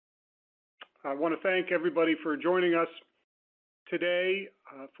I want to thank everybody for joining us today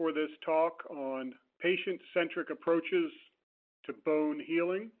for this talk on patient-centric approaches to bone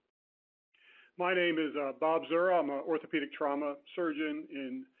healing. My name is Bob Zura. I'm an orthopedic trauma surgeon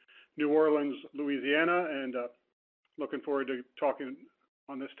in New Orleans, Louisiana, and looking forward to talking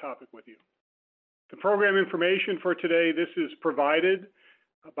on this topic with you. The program information for today, this is provided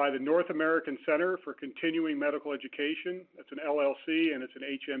by the North American Center for Continuing Medical Education. It's an LLC and it's an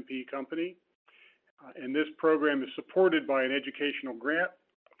HMP company. And this program is supported by an educational grant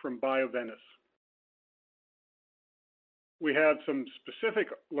from BioVenus. We have some specific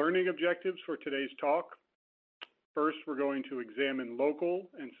learning objectives for today's talk. First, we're going to examine local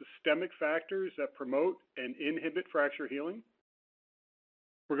and systemic factors that promote and inhibit fracture healing.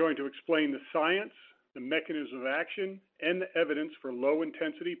 We're going to explain the science, the mechanism of action, and the evidence for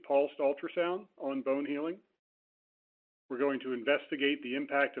low-intensity pulsed ultrasound on bone healing. We're going to investigate the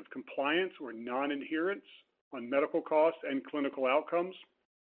impact of compliance or non-adherence on medical costs and clinical outcomes.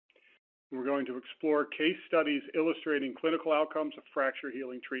 We're going to explore case studies illustrating clinical outcomes of fracture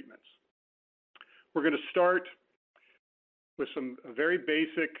healing treatments. We're going to start with some very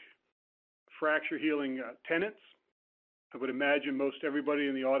basic fracture healing tenets. I would imagine most everybody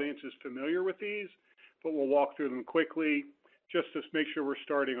in the audience is familiar with these, but we'll walk through them quickly just to make sure we're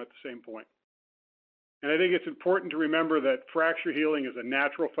starting at the same point. And I think it's important to remember that fracture healing is a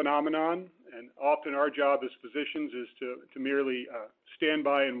natural phenomenon, and often our job as physicians is to merely stand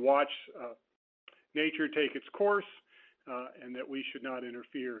by and watch nature take its course, and that we should not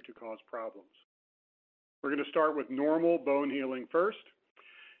interfere to cause problems. We're going to start with normal bone healing first,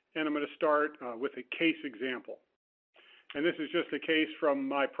 and I'm going to start with a case example. And this is just a case from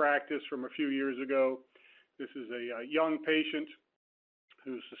my practice from a few years ago. This is a young patient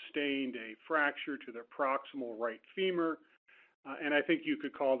who sustained a fracture to their proximal right femur. And I think you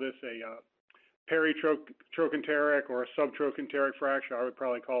could call this a peritrochanteric or a subtrochanteric fracture. I would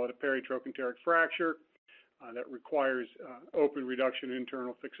probably call it a peritrochanteric fracture that requires open reduction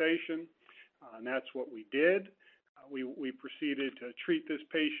internal fixation. And that's what we did. We proceeded to treat this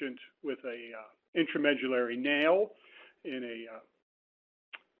patient with a intramedullary nail in a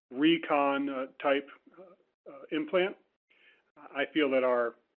recon type implant. I feel that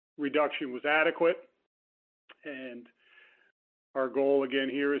our reduction was adequate, and our goal again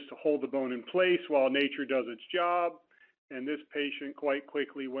here is to hold the bone in place while nature does its job. And this patient quite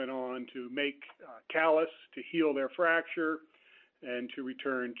quickly went on to make callus to heal their fracture and to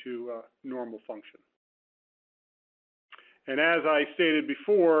return to normal function. And as I stated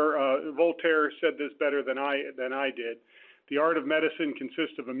before, Voltaire said this better than I did. The art of medicine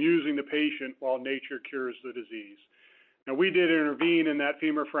consists of amusing the patient while nature cures the disease. Now, we did intervene in that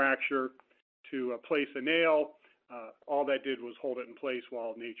femur fracture to place a nail. All that did was hold it in place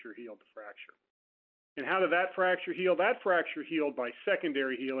while nature healed the fracture. And how did that fracture heal? That fracture healed by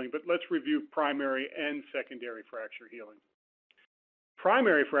secondary healing, but let's review primary and secondary fracture healing.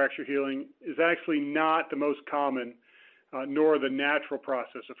 Primary fracture healing is actually not the most common, nor the natural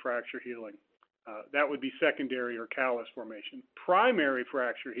process of fracture healing. That would be secondary or callus formation. Primary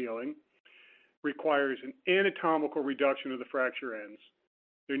fracture healing requires an anatomical reduction of the fracture ends.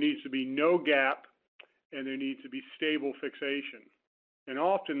 There needs to be no gap, and there needs to be stable fixation. And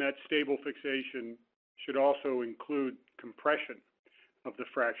often that stable fixation should also include compression of the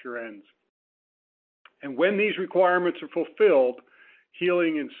fracture ends. And when these requirements are fulfilled,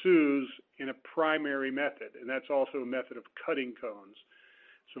 healing ensues in a primary method, and that's also a method of cutting cones.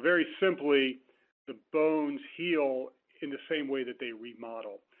 So very simply, the bones heal in the same way that they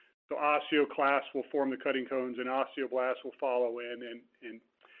remodel. So osteoclasts will form the cutting cones, and osteoblasts will follow in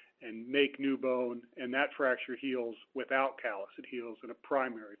and make new bone, and that fracture heals without callus. It heals in a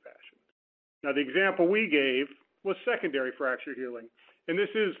primary fashion. Now, the example we gave was secondary fracture healing, and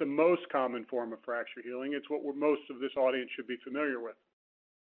this is the most common form of fracture healing. It's what most of this audience should be familiar with.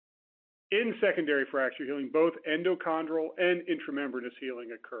 In secondary fracture healing, both endochondral and intramembranous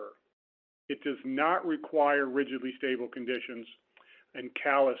healing occur. It does not require rigidly stable conditions, and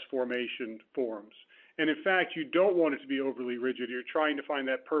callus formation forms. And in fact, you don't want it to be overly rigid. You're trying to find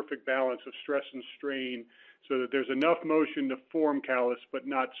that perfect balance of stress and strain so that there's enough motion to form callus, but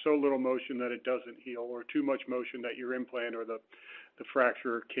not so little motion that it doesn't heal, or too much motion that your implant or the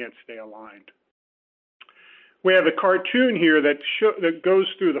fracture can't stay aligned. We have a cartoon here that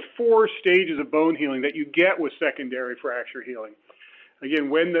goes through the 4 stages of bone healing that you get with secondary fracture healing. Again,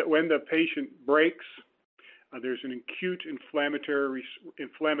 when the patient breaks, there's an acute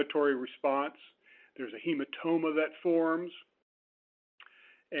inflammatory response. There's a hematoma that forms,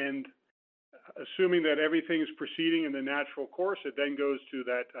 and assuming that everything is proceeding in the natural course, it then goes to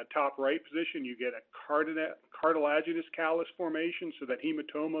that top right position. You get a cartilaginous callus formation, so that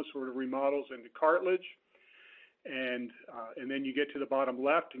hematoma sort of remodels into cartilage. And then you get to the bottom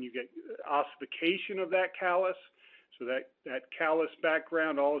left, and you get ossification of that callus. So that callus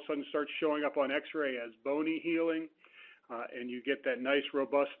background all of a sudden starts showing up on X-ray as bony healing, and you get that nice,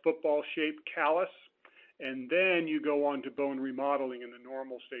 robust football-shaped callus. And then you go on to bone remodeling in the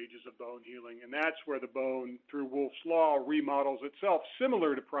normal stages of bone healing. And that's where the bone, through Wolff's Law, remodels itself,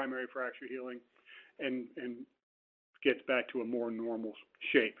 similar to primary fracture healing, and gets back to a more normal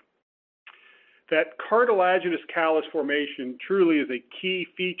shape. That cartilaginous callus formation truly is a key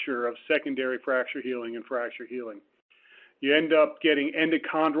feature of secondary fracture healing and fracture healing. You end up getting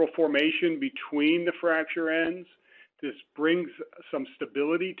endochondral formation between the fracture ends. This brings some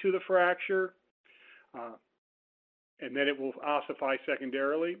stability to the fracture. And then it will ossify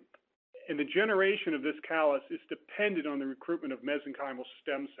secondarily. And the generation of this callus is dependent on the recruitment of mesenchymal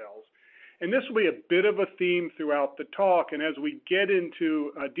stem cells. And this will be a bit of a theme throughout the talk. And as we get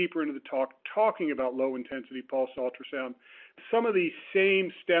into deeper into the talk, talking about low intensity pulse ultrasound, some of these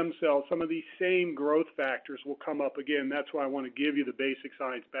same stem cells, some of these same growth factors will come up again. That's why I want to give you the basic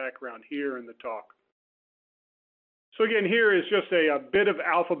science background here in the talk. So again, here is just a bit of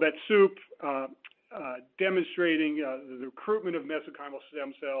alphabet soup. Demonstrating the recruitment of mesenchymal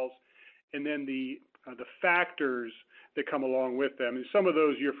stem cells, and then the factors that come along with them. And some of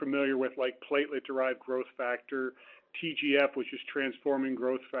those you're familiar with, like platelet-derived growth factor, TGF, which is transforming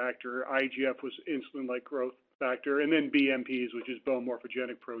growth factor, IGF was insulin-like growth factor, and then BMPs, which is bone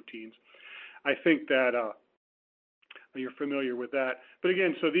morphogenic proteins. I think that you're familiar with that. But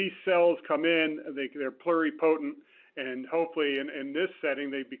again, so these cells come in, they're pluripotent, and hopefully in this setting,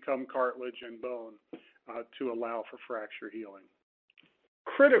 they become cartilage and bone to allow for fracture healing.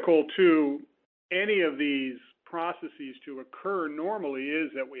 Critical to any of these processes to occur normally is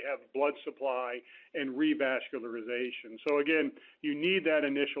that we have blood supply and revascularization. So again, you need that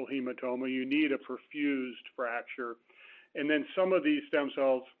initial hematoma, you need a perfused fracture, and then some of these stem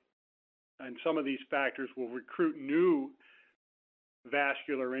cells and some of these factors will recruit new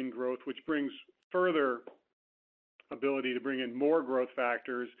vascular ingrowth, which brings further ability to bring in more growth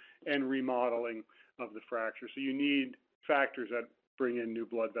factors and remodeling of the fracture. So you need factors that bring in new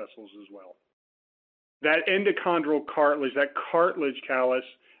blood vessels as well. That endochondral cartilage, that cartilage callus,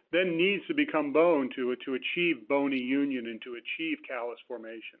 then needs to become bone to achieve bony union and to achieve callus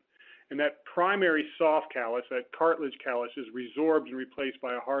formation. And that primary soft callus, that cartilage callus, is resorbed and replaced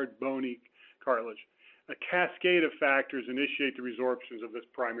by a hard bony cartilage. A cascade of factors initiate the resorptions of this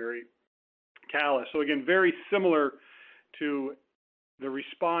primary callus. So again, very similar to the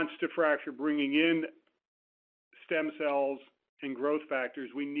response to fracture, bringing in stem cells and growth factors.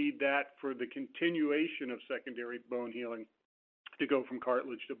 We need that for the continuation of secondary bone healing to go from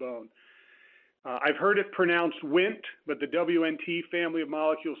cartilage to bone. I've heard it pronounced WNT, but the WNT family of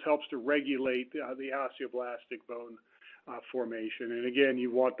molecules helps to regulate the osteoblastic bone formation. And again,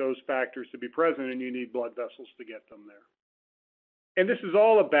 you want those factors to be present, and you need blood vessels to get them there. And this is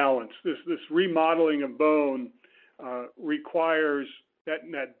all a balance. This remodeling of bone requires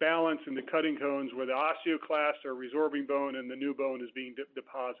that balance in the cutting cones where the osteoclasts are resorbing bone and the new bone is being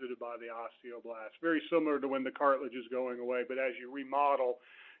deposited by the osteoblast. Very similar to when the cartilage is going away, but as you remodel,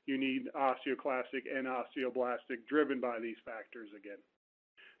 you need osteoclastic and osteoblastic driven by these factors again.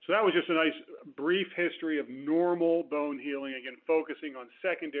 So that was just a nice brief history of normal bone healing, again, focusing on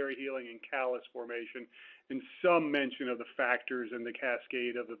secondary healing and callus formation, and some mention of the factors and the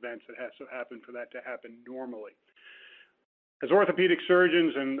cascade of events that has to happen for that to happen normally. As orthopedic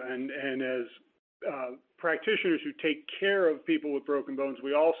surgeons and as practitioners who take care of people with broken bones,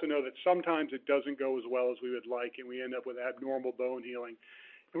 we also know that sometimes it doesn't go as well as we would like, and we end up with abnormal bone healing.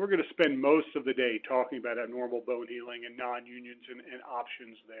 And we're going to spend most of the day talking about abnormal bone healing and non-unions and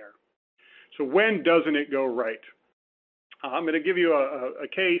options there. So when doesn't it go right? I'm going to give you a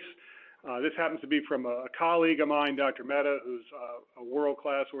case. This happens to be from a colleague of mine, Dr. Mehta, who's a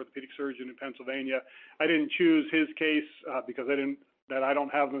world-class orthopedic surgeon in Pennsylvania. I didn't choose his case because I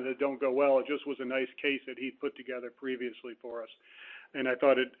don't have them that don't go well. It just was a nice case that he'd put together previously for us. And I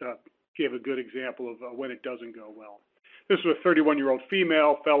thought it gave a good example of when it doesn't go well. This was a 31-year-old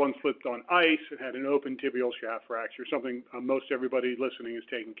female, fell and slipped on ice and had an open tibial shaft fracture, something most everybody listening is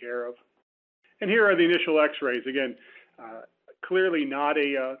taking care of. And here are the initial x-rays. Again, clearly not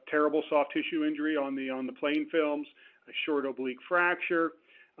a terrible soft tissue injury on the plain films, a short oblique fracture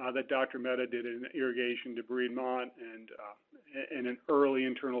that Dr. Mehta did an irrigation debridement and an early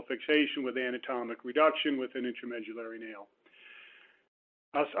internal fixation with anatomic reduction with an intramedullary nail.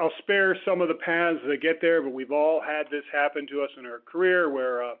 I'll spare some of the paths that get there, but we've all had this happen to us in our career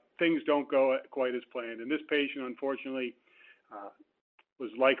where things don't go quite as planned. And this patient, unfortunately, was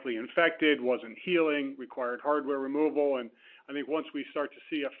likely infected, wasn't healing, required hardware removal. And I think once we start to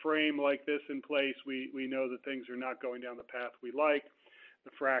see a frame like this in place, we know that things are not going down the path we like.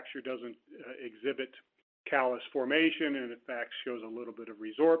 The fracture doesn't exhibit callus formation, and in fact shows a little bit of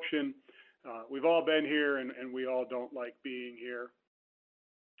resorption. We've all been here, and we all don't like being here.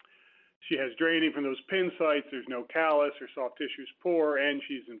 She has draining from those pin sites. There's no callus. Her soft tissue is poor, and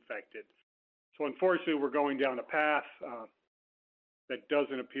she's infected. So unfortunately, we're going down a path that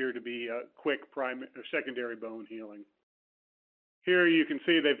doesn't appear to be a quick primary or secondary bone healing. Here you can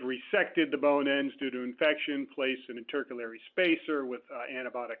see they've resected the bone ends due to infection, placed an intercalary spacer with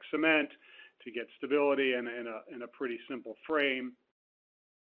antibiotic cement to get stability and a pretty simple frame.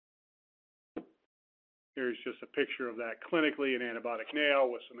 Here's just a picture of that clinically, an antibiotic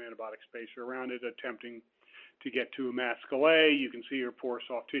nail with some antibiotic spacer around it, attempting to get to a mascule. You can see your poor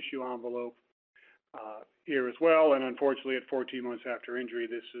soft tissue envelope here as well. And unfortunately, at 14 months after injury,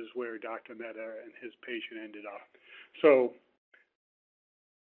 this is where Dr. Mehta and his patient ended up. So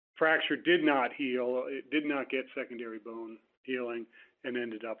fracture did not heal. It did not get secondary bone healing and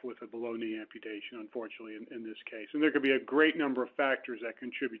ended up with a below-knee amputation, unfortunately, in this case. And there could be a great number of factors that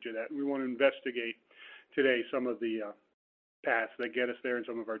contribute to that. And we want to investigate today some of the paths that get us there and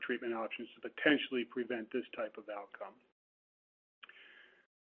some of our treatment options to potentially prevent this type of outcome.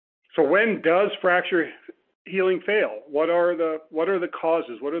 So when does fracture healing fail? What are the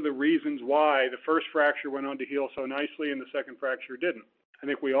causes? What are the reasons why the first fracture went on to heal so nicely and the second fracture didn't? I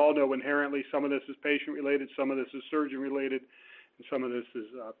think we all know inherently some of this is patient-related, some of this is surgeon-related, and some of this is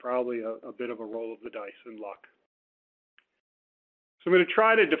probably a bit of a roll of the dice and luck. So I'm going to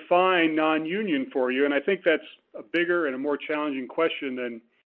try to define non-union for you, and I think that's a bigger and a more challenging question than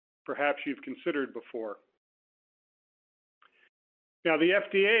perhaps you've considered before. Now, the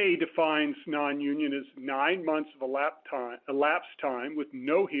FDA defines non-union as 9 months of elapsed time with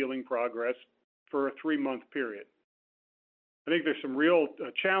no healing progress for a 3-month period. I think there's some real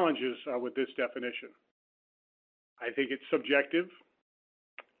challenges with this definition. I think it's subjective.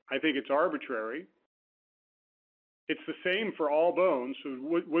 I think it's arbitrary. It's the same for all bones. So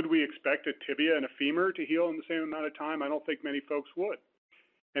would we expect a tibia and a femur to heal in the same amount of time? I don't think many folks would.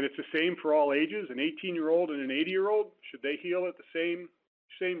 And it's the same for all ages. An 18-year-old and an 80-year-old, should they heal at the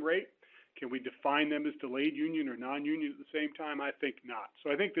same rate? Can we define them as delayed union or non-union at the same time? I think not.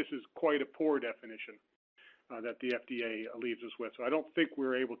 So I think this is quite a poor definition that the FDA leaves us with. So I don't think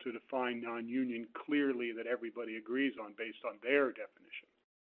we're able to define non-union clearly that everybody agrees on based on their definition.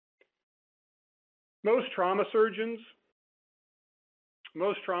 Most trauma surgeons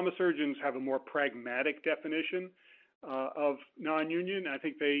have a more pragmatic definition of non-union. I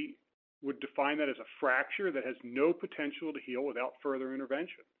think they would define that as a fracture that has no potential to heal without further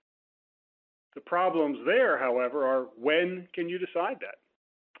intervention. The problems there, however, are when can you decide that?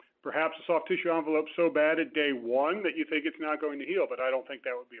 Perhaps a soft tissue envelope so bad at day 1 that you think it's not going to heal, but I don't think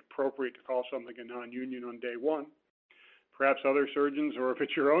that would be appropriate to call something a non-union on day 1. Perhaps other surgeons, or if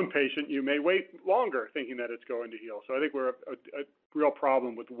it's your own patient, you may wait longer thinking that it's going to heal. So I think we're a real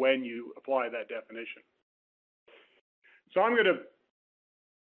problem with when you apply that definition. So I'm going to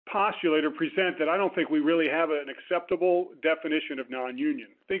postulate or present that I don't think we really have an acceptable definition of non-union.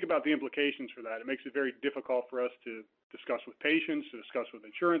 Think about the implications for that. It makes it very difficult for us to discuss with patients, to discuss with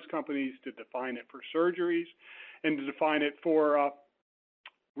insurance companies, to define it for surgeries, and to define it for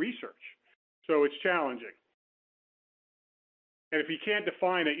research. So it's challenging. And if you can't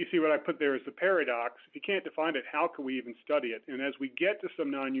define it, you see what I put there as the paradox. If you can't define it, how can we even study it? And as we get to some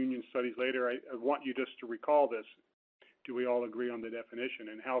non-union studies later, I want you just to recall this. Do we all agree on the definition?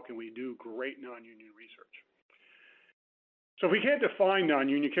 And how can we do great non-union research? So if we can't define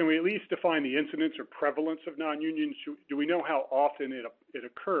non-union, can we at least define the incidence or prevalence of non-union? Do we know how often it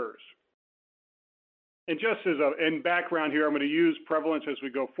occurs? And just as in background here, I'm going to use prevalence as we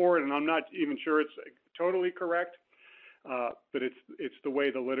go forward, and I'm not even sure it's totally correct. But it's the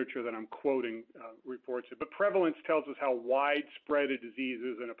way the literature that I'm quoting reports it. But prevalence tells us how widespread a disease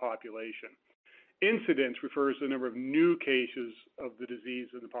is in a population. Incidence refers to the number of new cases of the disease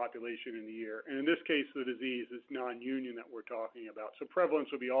in the population in the year. And in this case, the disease is non-union that we're talking about. So prevalence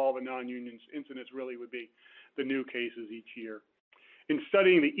would be all the non-unions. Incidence really would be the new cases each year. In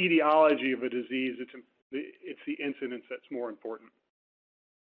studying the etiology of a disease, it's the incidence that's more important.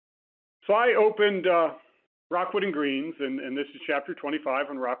 So I opened Rockwood and Green's, and this is chapter 25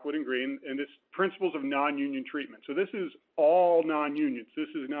 on Rockwood and Green, and it's principles of non-union treatment. So this is all non-unions. This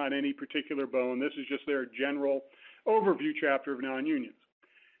is not any particular bone. This is just their general overview chapter of non-unions.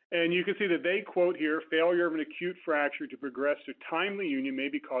 And you can see that they quote here, failure of an acute fracture to progress to timely union may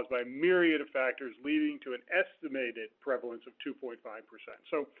be caused by a myriad of factors leading to an estimated prevalence of 2.5%.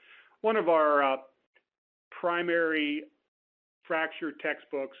 So one of our primary fracture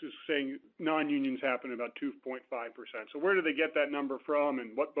textbooks is saying non-unions happen about 2.5%. So where do they get that number from,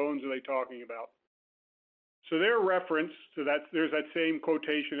 and what bones are they talking about? So their reference to that, there's that same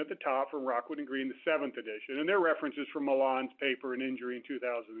quotation at the top from Rockwood and Green, the 7th edition, and their reference is from Milan's paper in Injury in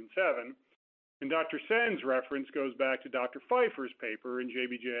 2007. And Dr. Sen's reference goes back to Dr. Pfeiffer's paper in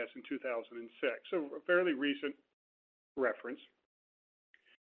JBJS in 2006, so a fairly recent reference.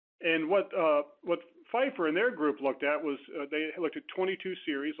 And what Pfeiffer and their group looked at was they looked at 22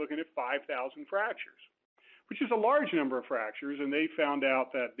 series looking at 5,000 fractures, which is a large number of fractures, and they found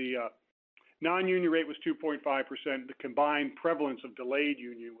out that the non-union rate was 2.5%. The combined prevalence of delayed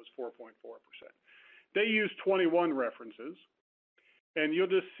union was 4.4%. They used 21 references, and you'll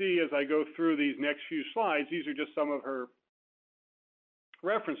just see as I go through these next few slides, these are just some of her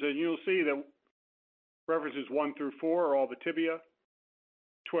references. You'll see that references 1 through 4 are all the tibia,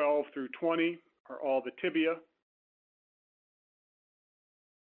 12 through 20 are all the tibia,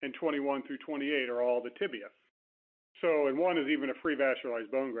 and 21 through 28 are all the tibia. So, and one is even a free vascularized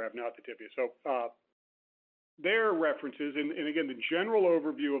bone graft, not the tibia. So their references, and again, the general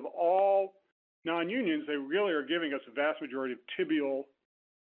overview of all non-unions, they really are giving us a vast majority of tibial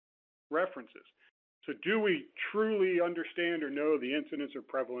references. So do we truly understand or know the incidence or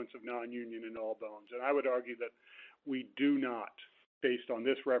prevalence of non-union in all bones? And I would argue that we do not, based on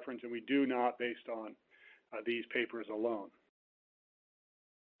this reference, and we do not based on these papers alone.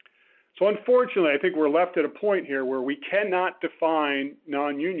 So unfortunately, I think we're left at a point here where we cannot define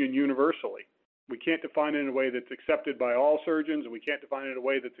non-union universally. We can't define it in a way that's accepted by all surgeons, and we can't define it in a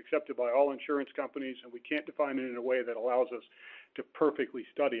way that's accepted by all insurance companies, and we can't define it in a way that allows us to perfectly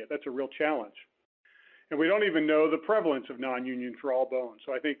study it. That's a real challenge. And we don't even know the prevalence of non-union for all bones.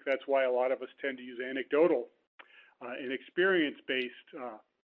 So I think that's why a lot of us tend to use anecdotal and experience-based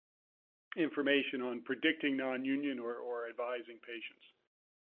information on predicting non-union or advising patients.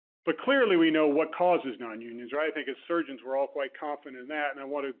 But clearly we know what causes non-unions, right? I think as surgeons we're all quite confident in that, and I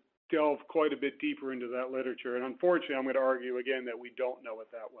want to delve quite a bit deeper into that literature. And unfortunately I'm going to argue again that we don't know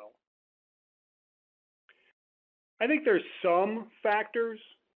it that well. I think there's some factors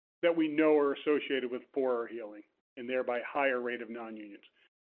that we know are associated with poorer healing and thereby higher rate of non-unions.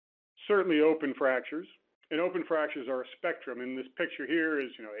 Certainly open fractures, and open fractures are a spectrum. And this picture here is,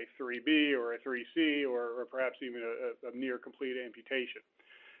 you know, a 3B or a 3C or perhaps even a near complete amputation.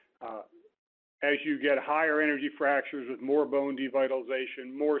 As you get higher energy fractures with more bone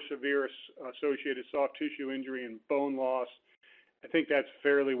devitalization, more severe associated soft tissue injury and bone loss, I think that's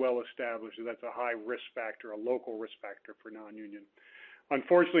fairly well established. That's a high risk factor, a local risk factor for non-union.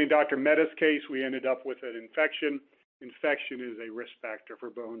 Unfortunately, in Dr. Mehta's case, we ended up with an infection. Infection is a risk factor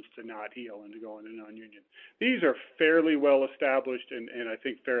for bones to not heal and to go into non-union. These are fairly well established and I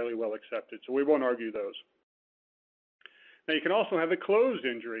think fairly well accepted, so we won't argue those. Now you can also have a closed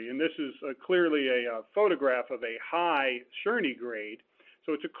injury, and this is clearly a photograph of a high Scherney grade.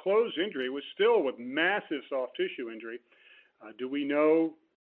 So it's a closed injury still with massive soft tissue injury. Do we know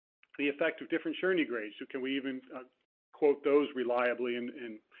the effect of different Scherney grades? So can we even quote those reliably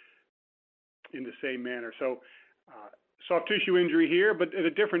in the same manner? So soft tissue injury here, but a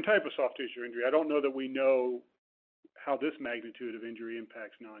different type of soft tissue injury. I don't know that we know how this magnitude of injury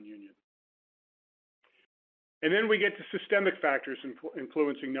impacts non-union. And then we get to systemic factors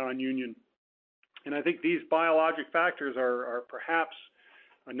influencing non-union. And I think these biologic factors are perhaps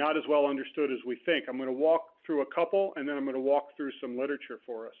not as well understood as we think. I'm going to walk through a couple, and then I'm going to walk through some literature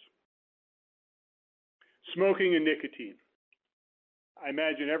for us. Smoking and nicotine. I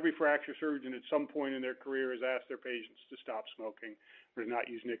imagine every fracture surgeon at some point in their career has asked their patients to stop smoking or to not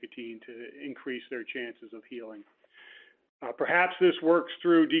use nicotine to increase their chances of healing. Perhaps this works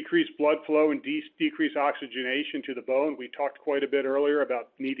through decreased blood flow and decreased oxygenation to the bone. We talked quite a bit earlier about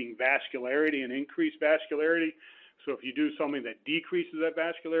needing vascularity and increased vascularity. So if you do something that decreases that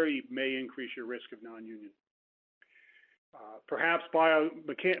vascularity, you may increase your risk of non-union. Perhaps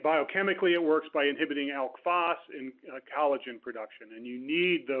biochemically it works by inhibiting alk-phos and collagen production, and you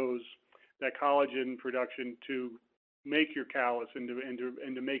need that collagen production to make your callus and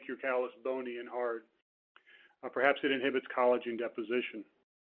to make your callus bony and hard. Perhaps it inhibits collagen deposition.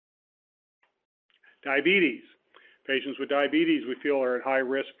 Diabetes. Patients with diabetes we feel are at high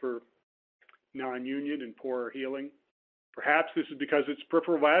risk for non-union and poorer healing. Perhaps this is because it's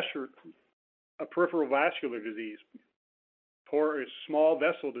peripheral vascular disease, small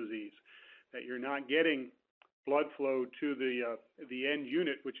vessel disease, that you're not getting blood flow to the end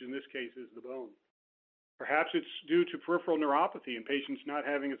unit, which in this case is the bone. Perhaps it's due to peripheral neuropathy and patients not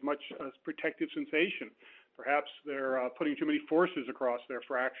having as much protective sensation. Perhaps they're putting too many forces across their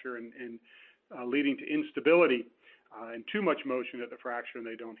fracture and leading to instability and too much motion at the fracture, and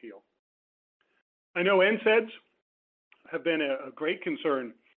they don't heal. I know NSAIDs have been a great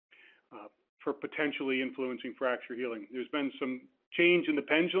concern for potentially influencing fracture healing. There's been some change in the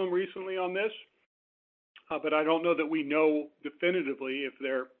pendulum recently on this, but I don't know that we know definitively if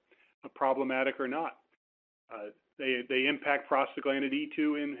they're problematic or not. They impact prostaglandin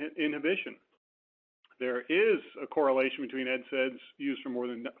E2 inhibition. There is a correlation between NSAIDs used for more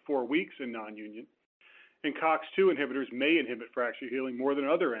than 4 weeks in non-union, and COX-2 inhibitors may inhibit fracture healing more than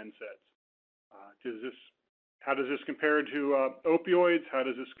other NSAIDs. How does this compare to opioids? How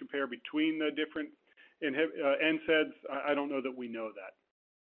does this compare between the different NSAIDs? I don't know that we know that.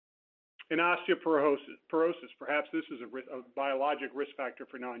 In osteoporosis, perhaps this is a biologic risk factor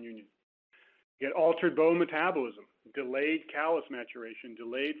for non-union. You get altered bone metabolism, delayed callus maturation,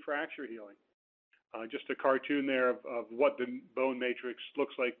 delayed fracture healing. Just a cartoon there of what the bone matrix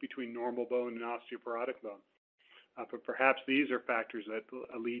looks like between normal bone and osteoporotic bone. But perhaps these are factors that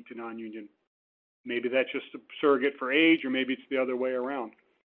lead to non-union. Maybe that's just a surrogate for age, or maybe it's the other way around.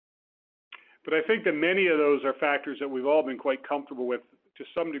 But I think that many of those are factors that we've all been quite comfortable with to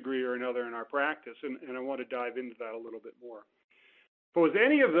some degree or another in our practice, and I want to dive into that a little bit more. But was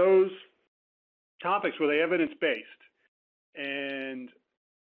any of those topics, were they evidence-based? And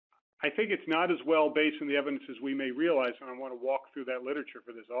I think it's not as well based on the evidence as we may realize, and I want to walk through that literature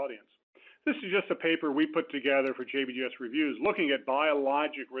for this audience. This is just a paper we put together for JBJS Reviews looking at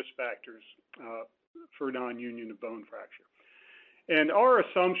biologic risk factors for non-union of bone fracture. And our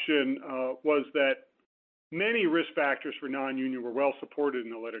assumption was that many risk factors for non-union were well supported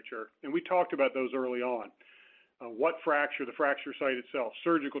in the literature, and we talked about those early on. What fracture, the fracture site itself,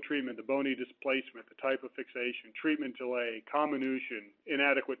 surgical treatment, the bony displacement, the type of fixation, treatment delay, comminution,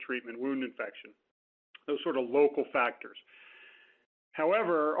 inadequate treatment, wound infection, those sort of local factors.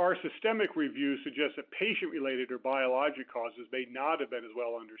 However, our systemic review suggests that patient-related or biologic causes may not have been as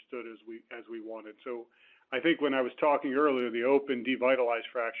well understood as we wanted. So I think when I was talking earlier, the open devitalized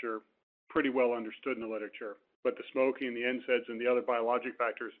fracture, pretty well understood in the literature, but the smoking, the NSAIDs, and the other biologic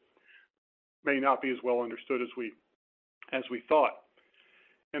factors may not be as well understood as we thought.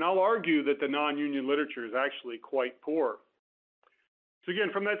 And I'll argue that the non-union literature is actually quite poor. So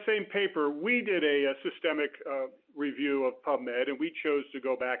again, from that same paper, we did a systemic review of PubMed, and we chose to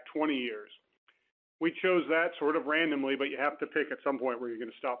go back 20 years. We chose that sort of randomly, but you have to pick at some point where you're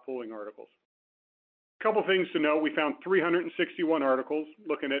going to stop pulling articles. A couple things to note: we found 361 articles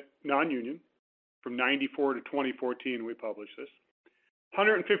looking at non-union. From 94 to 2014, we published this.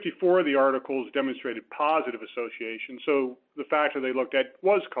 154 of the articles demonstrated positive association, so the factor they looked at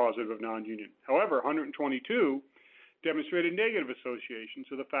was causative of non-union. However, 122 demonstrated negative association,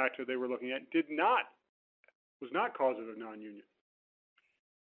 so the factor they were looking at was not causative of non-union.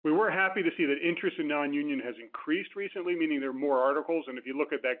 We were happy to see that interest in non-union has increased recently, meaning there are more articles, and if you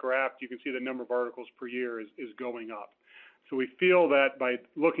look at that graph, you can see the number of articles per year is going up. So we feel that by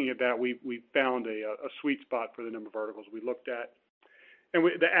looking at that, we found a sweet spot for the number of articles we looked at. And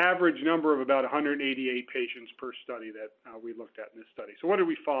the average number of about 188 patients per study that we looked at in this study. So what did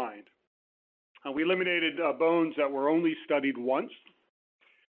we find? We eliminated bones that were only studied once.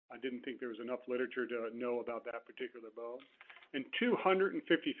 I didn't think there was enough literature to know about that particular bone. And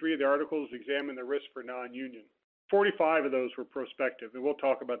 253 of the articles examined the risk for non-union. 45 of those were prospective, and we'll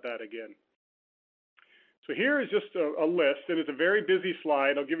talk about that again. So here is just a list, and it's a very busy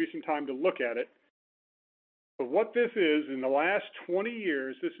slide. I'll give you some time to look at it. But what this is, in the last 20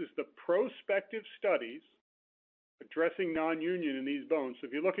 years, this is the prospective studies addressing non-union in these bones. So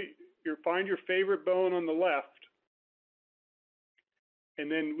if you look at find your favorite bone on the left,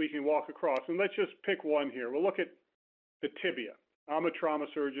 and then we can walk across. And let's just pick one here. We'll look at the tibia. I'm a trauma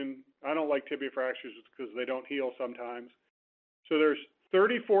surgeon. I don't like tibia fractures because they don't heal sometimes. So there's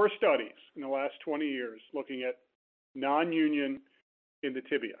 34 studies in the last 20 years looking at non-union in the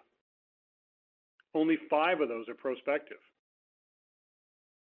tibia. Only 5 of those are prospective.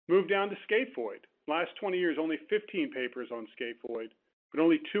 Move down to scaphoid. Last 20 years, only 15 papers on scaphoid, but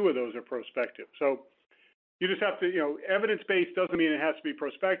only 2 of those are prospective. So you just have to, evidence-based doesn't mean it has to be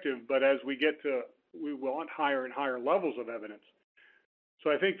prospective, but as we want higher and higher levels of evidence.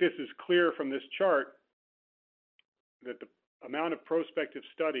 So I think this is clear from this chart that the amount of prospective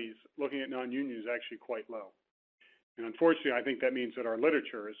studies looking at non-union is actually quite low. And unfortunately, I think that means that our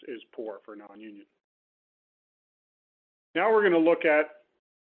literature is poor for non-union. Now we're going to look at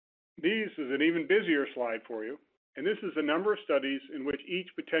This is an even busier slide for you, and this is the number of studies in which each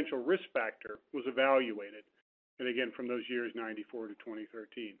potential risk factor was evaluated, and again from those years 94 to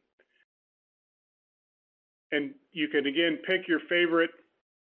 2013. And you can again pick your favorite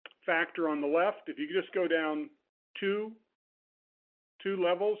factor on the left. If you just go down two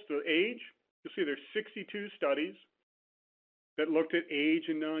levels to age, you'll see there's 62 studies that looked at age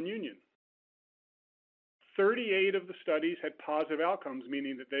and non-union. 38 of the studies had positive outcomes,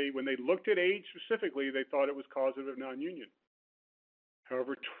 meaning that when they looked at age specifically, they thought it was causative of non-union.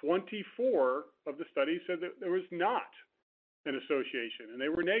 However, 24 of the studies said that there was not an association, and they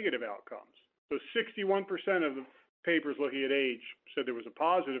were negative outcomes. So 61% of the papers looking at age said there was a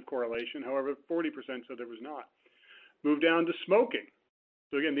positive correlation. However, 40% said there was not. Move down to smoking.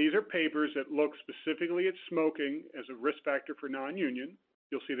 So again, these are papers that look specifically at smoking as a risk factor for non-union.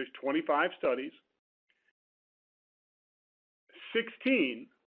 You'll see there's 25 studies. 16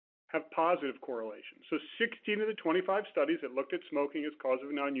 have positive correlation. So 16 of the 25 studies that looked at smoking as cause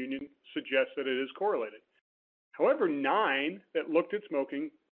of non-union suggest that it is correlated. However, 9 that looked at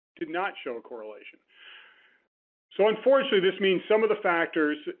smoking did not show a correlation. So unfortunately, this means some of the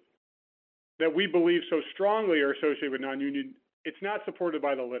factors that we believe so strongly are associated with non-union, it's not supported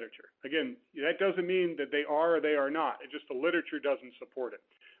by the literature. Again, that doesn't mean that they are or they are not. It's just the literature doesn't support it,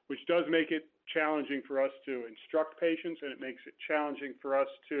 which does make it challenging for us to instruct patients, and it makes it challenging for us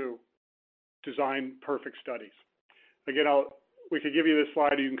to design perfect studies. Again, we could give you this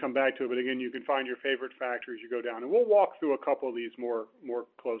slide, or you can come back to it, but again, you can find your favorite factors as you go down, and we'll walk through a couple of these more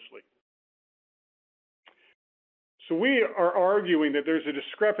closely. So we are arguing that there's a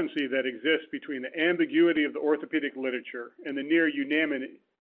discrepancy that exists between the ambiguity of the orthopedic literature and the near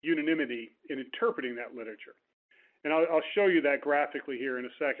unanimity in interpreting that literature. And I'll show you that graphically here in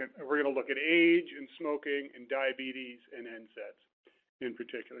a second. We're going to look at age and smoking and diabetes and NSAIDs in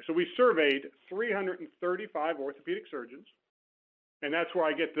particular. So we surveyed 335 orthopedic surgeons, and that's where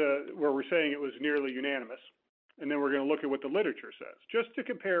I get where we're saying it was nearly unanimous. And then we're going to look at what the literature says, just to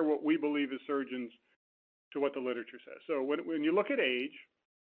compare what we believe as surgeons to what the literature says. So when you look at age,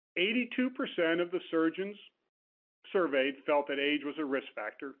 82% of the surgeons surveyed felt that age was a risk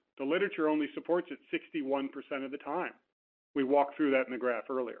factor. The literature only supports it 61% of the time. We walked through that in the graph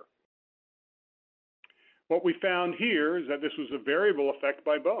earlier. What we found here is that this was a variable effect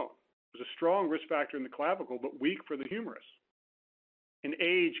by bone. It was a strong risk factor in the clavicle, but weak for the humerus. And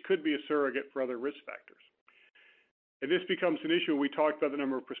age could be a surrogate for other risk factors. And this becomes an issue when we talked about the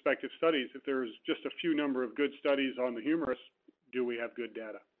number of prospective studies. If there's just a few number of good studies on the humerus, do we have good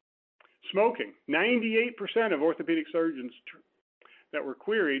data? Smoking, 98% of orthopedic surgeons that were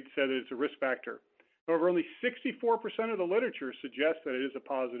queried said that it's a risk factor. However, only 64% of the literature suggests that it is a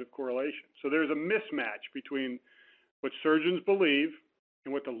positive correlation. So there's a mismatch between what surgeons believe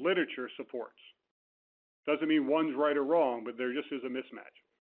and what the literature supports. Doesn't mean one's right or wrong, but there just is a mismatch.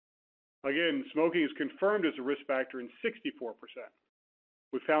 Again, smoking is confirmed as a risk factor in 64%.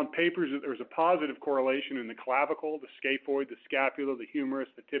 We found papers that there was a positive correlation in the clavicle, the scaphoid, the scapula, the humerus,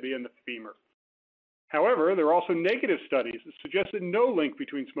 the tibia, and the femur. However, there are also negative studies that suggested no link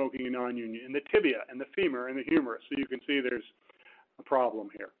between smoking and non-union in the tibia and the femur and the humerus. So you can see there's a problem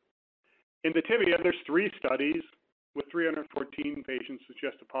here. In the tibia, there's 3 studies with 314 patients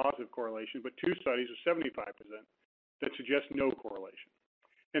suggest a positive correlation, but 2 studies with 75% that suggest no correlation.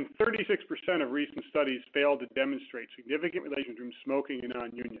 And 36% of recent studies failed to demonstrate significant relation between smoking and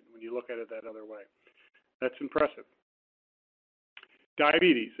non-union when you look at it that other way. That's impressive.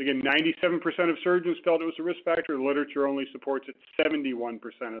 Diabetes, again, 97% of surgeons felt it was a risk factor. The literature only supports it 71%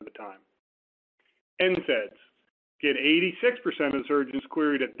 of the time. NSAIDs, again, 86% of surgeons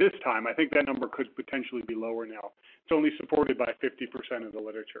queried at this time. I think that number could potentially be lower now. It's only supported by 50% of the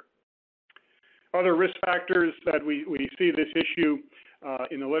literature. Other risk factors that we see this issue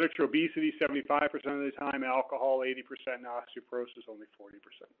in the literature: obesity, 75% of the time; alcohol, 80%; and osteoporosis, only 40%.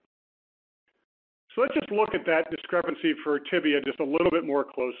 So let's just look at that discrepancy for tibia just a little bit more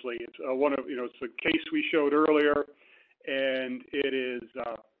closely. It's it's a case we showed earlier, and it is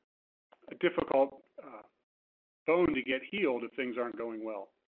a difficult bone to get healed if things aren't going well.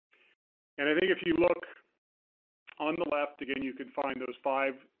 And I think if you look on the left, again, you can find those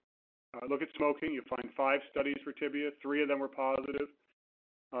 5. Look at smoking. You'll find 5 studies for tibia. 3 of them were positive,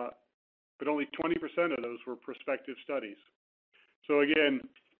 but only 20% of those were prospective studies. So again,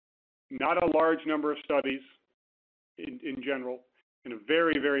 not a large number of studies in general, and a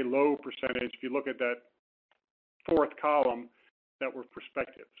very, very low percentage, if you look at that 4th column, that were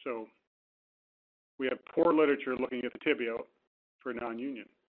prospective. So we have poor literature looking at the tibia for non-union.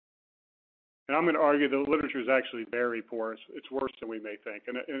 And I'm going to argue the literature is actually very poor. It's worse than we may think,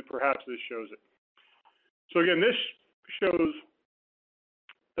 and perhaps this shows it. So again, this shows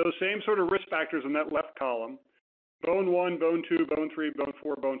those same sort of risk factors in that left column: bone 1, bone 2, bone 3, bone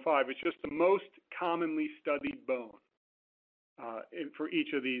 4, bone 5. It's just the most commonly studied bone for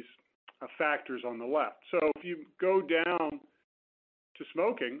each of these factors on the left. So if you go down to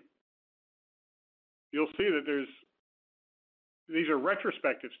smoking, you'll see that these are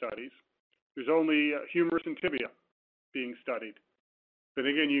retrospective studies. There's only humerus and tibia being studied. But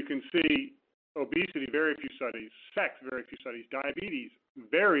again, you can see obesity, very few studies; sex, very few studies; diabetes,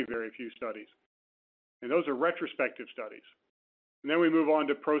 very, very few studies. And those are retrospective studies. And then we move on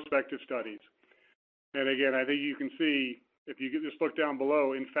to prospective studies. And again, I think you can see, if you just look down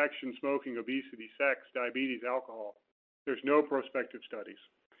below, infection, smoking, obesity, sex, diabetes, alcohol, there's no prospective studies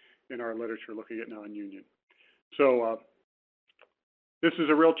in our literature looking at non-union. So this is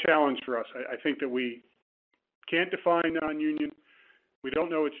a real challenge for us. I think that we can't define non-union. We don't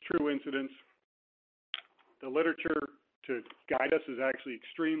know its true incidence. The literature to guide us is actually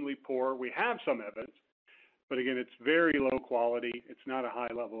extremely poor. We have some evidence, but again, it's very low quality. It's not a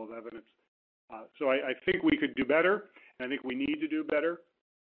high level of evidence. So I think we could do better, and I think we need to do better.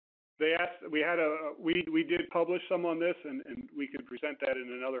 They asked, we did publish some on this, and we could present that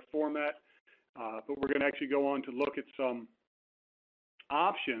in another format, but we're going to actually go on to look at some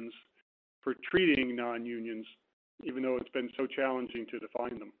options for treating non-unions, even though it's been so challenging to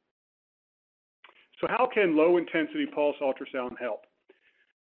define them. So how can low-intensity pulse ultrasound help?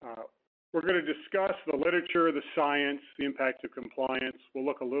 We're going to discuss the literature, the science, the impact of compliance. We'll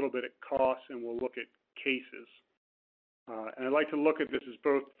look a little bit at costs, and we'll look at cases. And I'd like to look at this as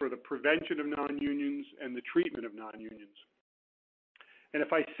both for the prevention of non-unions and the treatment of non-unions. And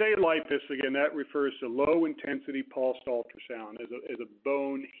if I say LIPUS, again, that refers to low-intensity pulsed ultrasound as a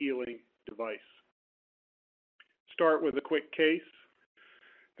bone healing device. Start with a quick case.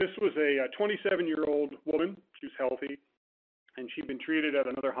 This was a 27-year-old woman. She was healthy, and she'd been treated at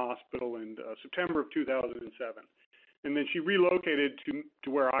another hospital in September of 2007. And then she relocated to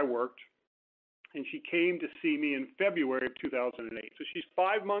where I worked, and she came to see me in February of 2008. So she's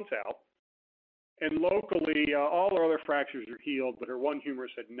 5 months out, and locally, all her other fractures are healed, but her one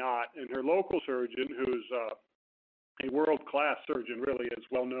humerus had not. And her local surgeon, who's a world-class surgeon, really is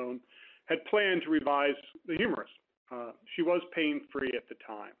well-known, had planned to revise the humerus. She was pain-free at the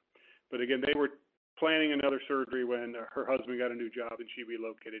time. But again, they were planning another surgery when her husband got a new job and she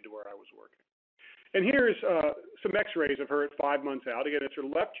relocated to where I was working. And here's some x-rays of her at 5 months out. Again, it's her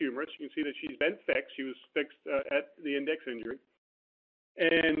left humerus. You can see that she's been fixed. She was fixed at the index injury.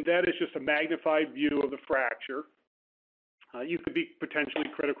 And that is just a magnified view of the fracture. You could be potentially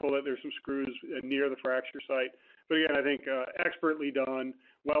critical that there's some screws near the fracture site. But again, I think expertly done,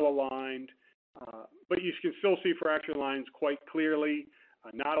 well-aligned. But you can still see fracture lines quite clearly.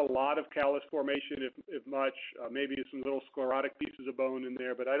 Not a lot of callus formation, if much. Maybe some little sclerotic pieces of bone in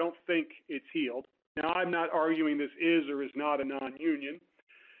there, but I don't think it's healed. Now, I'm not arguing this is or is not a non-union,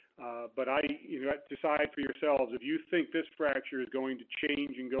 but decide for yourselves if you think this fracture is going to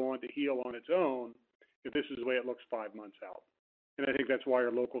change and go on to heal on its own, if this is the way it looks 5 months out. And I think that's why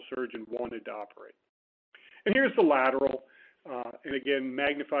our local surgeon wanted to operate. And here's the lateral. And again,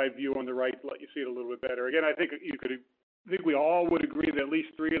 magnified view on the right, let you see it a little bit better. Again, I think we all would agree that at least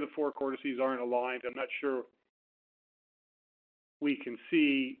 3 of the 4 cortices aren't aligned. I'm not sure we can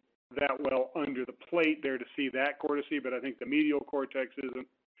see that well under the plate there to see that cortice, but I think the medial cortex isn't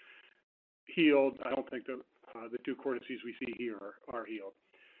healed. I don't think the 2 cortices we see here are healed.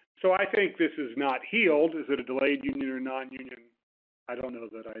 So I think this is not healed. Is it a delayed union or non-union? I don't know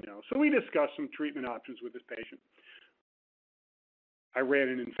that I know. So we discussed some treatment options with this patient. I ran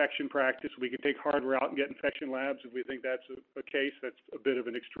an infection practice. We could take hardware out and get infection labs if we think that's a case. That's a bit of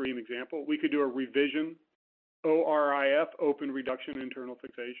an extreme example. We could do a revision, ORIF, open reduction internal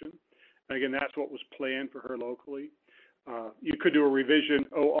fixation. And again, that's what was planned for her locally. You could do a revision,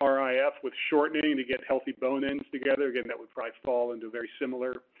 ORIF, with shortening to get healthy bone ends together. Again, that would probably fall into very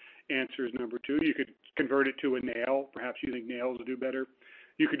similar answers number 2. You could convert it to a nail. Perhaps you think nails would do better.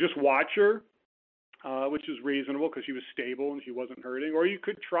 You could just watch her, which is reasonable because she was stable and she wasn't hurting. Or you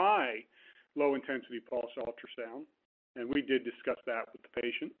could try low-intensity pulse ultrasound, and we did discuss that with the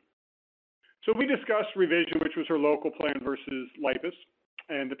patient. So we discussed revision, which was her local plan, versus LIPUS,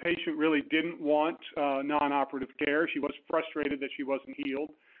 and the patient really didn't want non-operative care. She was frustrated that she wasn't healed,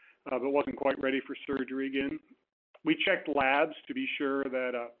 but wasn't quite ready for surgery again. We checked labs to be sure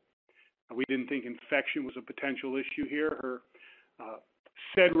that we didn't think infection was a potential issue here. Her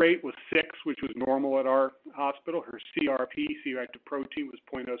SED rate was 6, which was normal at our hospital. Her CRP, C-reactive protein, was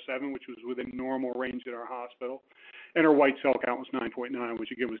 0.07, which was within normal range at our hospital. And her white cell count was 9.9,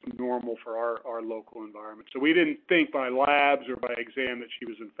 which again was normal for our local environment. So we didn't think by labs or by exam that she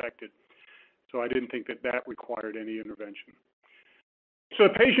was infected. So I didn't think that that required any intervention. So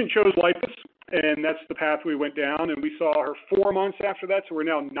the patient chose lipus, and that's the path we went down, and we saw her 4 months after that, so we're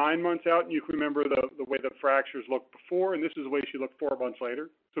now 9 months out, and you can remember the way the fractures looked before, and this is the way she looked 4 months later.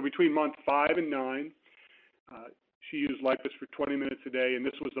 So between month 5 and 9, she used lipus for 20 minutes a day, and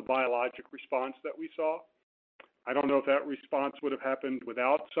this was the biologic response that we saw. I don't know if that response would have happened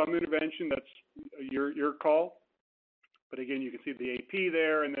without some intervention. That's your call. But again, you can see the AP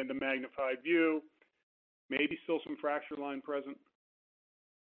there, and then the magnified view. Maybe still some fracture line present.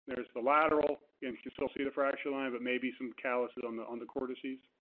 There's the lateral, and you can still see the fracture line, but maybe some calluses on the cortices.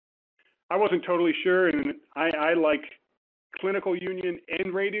 I wasn't totally sure, and I like clinical union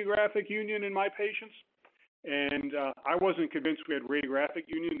and radiographic union in my patients. And I wasn't convinced we had radiographic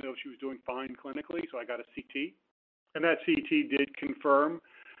union, though she was doing fine clinically, so I got a CT. And that CT did confirm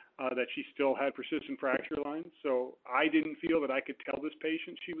that she still had persistent fracture lines. So I didn't feel that I could tell this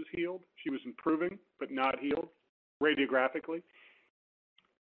patient she was healed. She was improving, but not healed radiographically.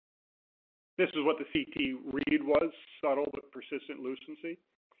 This is what the CT read was, subtle but persistent lucency,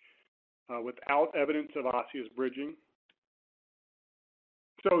 without evidence of osseous bridging.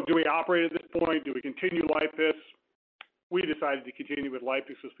 So do we operate at this point? Do we continue lipus? We decided to continue with lipus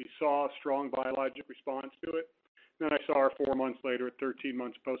because we saw a strong biologic response to it. Then I saw her 4 months later at 13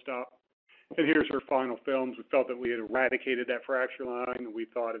 months post-op. And here's her final films. We felt that we had eradicated that fracture line, and we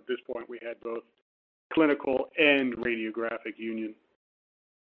thought at this point we had both clinical and radiographic union.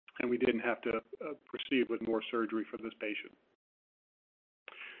 And we didn't have to proceed with more surgery for this patient.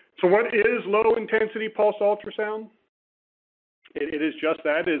 So what is low-intensity pulse ultrasound? It is just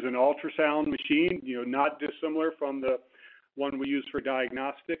that. It is an ultrasound machine, not dissimilar from the one we use for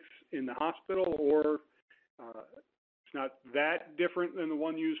diagnostics in the hospital, or it's not that different than the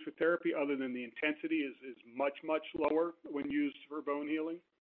one used for therapy, other than the intensity is much, much lower when used for bone healing.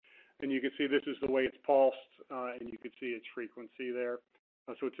 And you can see this is the way it's pulsed, and you can see its frequency there.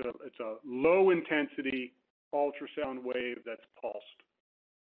 So it's a low-intensity ultrasound wave that's pulsed.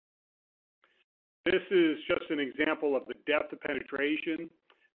 This is just an example of the depth of penetration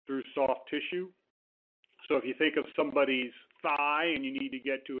through soft tissue. So if you think of somebody's thigh and you need to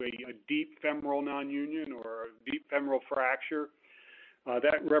get to a deep femoral non-union or a deep femoral fracture,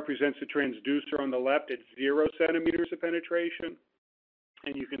 that represents the transducer on the left at 0 centimeters of penetration.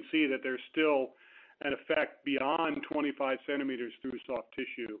 And you can see that there's still an effect beyond 25 centimeters through soft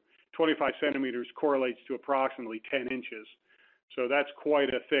tissue. 25 centimeters correlates to approximately 10 inches. So that's quite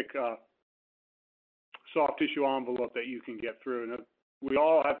a thick soft tissue envelope that you can get through. And we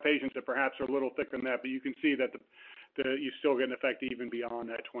all have patients that perhaps are a little thicker than that, but you can see that you still get an effect even beyond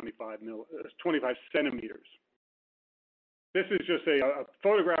that 25 centimeters. This is just a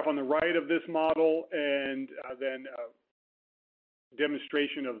photograph on the right of this model, and then a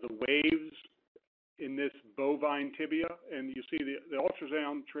demonstration of the waves in this bovine tibia. And you see the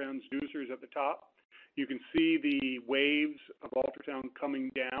ultrasound transducers at the top. You can see the waves of ultrasound coming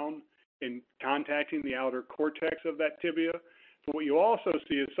down and contacting the outer cortex of that tibia. But what you also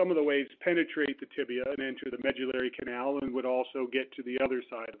see is some of the waves penetrate the tibia and enter the medullary canal and would also get to the other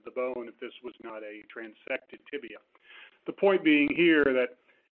side of the bone if this was not a transected tibia. The point being here that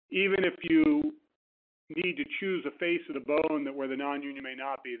even if you need to choose a face of the bone where the non-union may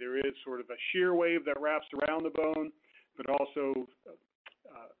not be, there is sort of a shear wave that wraps around the bone, but also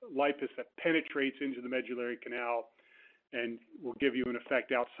lipus that penetrates into the medullary canal and will give you an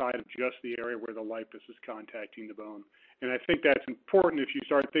effect outside of just the area where the lipus is contacting the bone. And I think that's important if you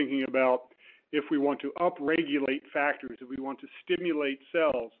start thinking about if we want to upregulate factors, if we want to stimulate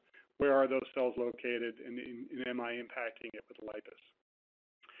cells, where are those cells located, and am I impacting it with lipus?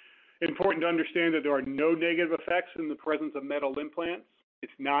 Important to understand that there are no negative effects in the presence of metal implants.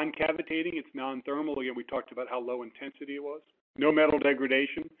 It's non-cavitating, it's non-thermal. Again, we talked about how low intensity it was. No metal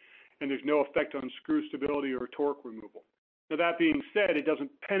degradation, and there's no effect on screw stability or torque removal. Now, that being said, it doesn't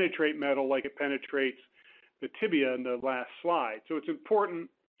penetrate metal like it penetrates the tibia in the last slide. So it's important,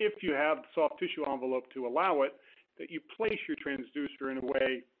 if you have the soft tissue envelope to allow it, that you place your transducer in a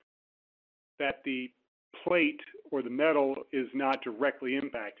way that the plate or the metal is not directly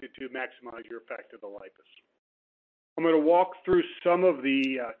impacted to maximize your effect of the lipus. I'm going to walk through some of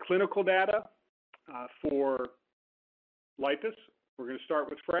the clinical data for lipus. We're going to start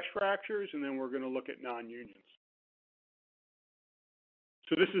with fresh fractures, and then we're going to look at non-unions.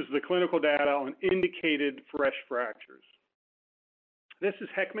 So this is the clinical data on indicated fresh fractures. This is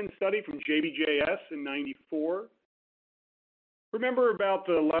Heckman's study from JBJS in '94. Remember about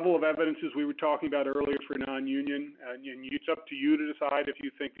the level of evidences we were talking about earlier for non-union, and it's up to you to decide if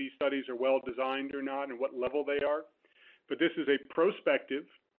you think these studies are well designed or not and what level they are. But this is a prospective,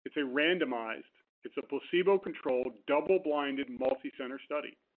 it's a randomized, it's a placebo-controlled, double-blinded, multi-center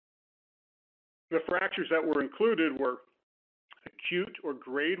study. The fractures that were included were acute or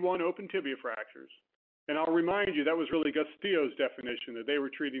grade 1 open tibia fractures. And I'll remind you, that was really Gustillo's definition, that they were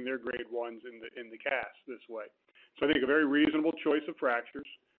treating their grade 1s in the cast this way. So I think a very reasonable choice of fractures.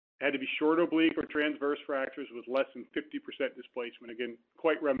 It had to be short oblique or transverse fractures with less than 50% displacement. Again,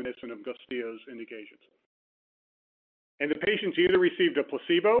 quite reminiscent of Gustillo's indications. And the patients either received a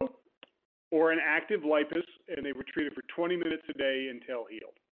placebo or an active lipus, and they were treated for 20 minutes a day until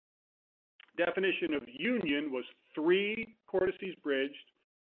healed. Definition of union was 3 cortices bridged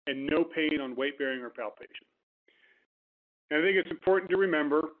and no pain on weight bearing or palpation. And I think it's important to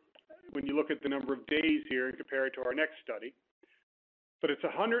remember when you look at the number of days here and compare it to our next study, but it's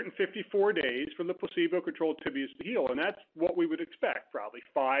 154 days from the placebo-controlled tibias to heal, and that's what we would expect, probably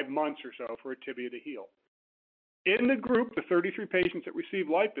 5 months or so for a tibia to heal. In the group, the 33 patients that received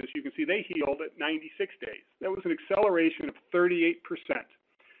lipus, you can see they healed at 96 days. That was an acceleration of 38%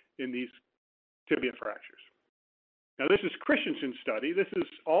 in these tibia fractures. Now, this is Christensen's study. This is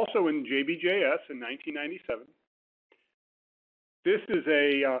also in JBJS in 1997. This is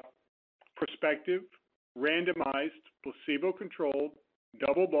a prospective, randomized, placebo-controlled,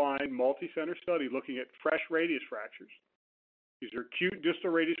 double-blind, multi-center study looking at fresh radius fractures. These are acute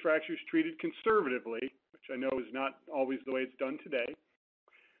distal radius fractures treated conservatively, which I know is not always the way it's done today.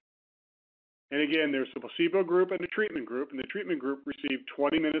 And again, there's a placebo group and a treatment group, and the treatment group received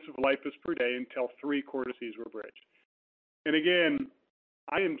 20 minutes of lipus per day until 3 cortices were bridged. And again,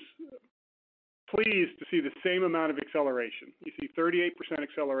 I am pleased to see the same amount of acceleration. You see 38%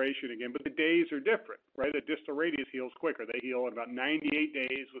 acceleration again, but the days are different, right? The distal radius heals quicker. They heal in about 98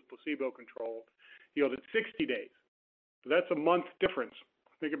 days with placebo-controlled, healed at 60 days. So that's a month difference.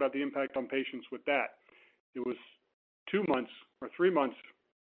 Think about the impact on patients with that. It was 2 months or 3 months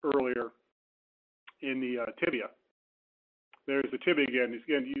earlier in the tibia. There's the tibia again.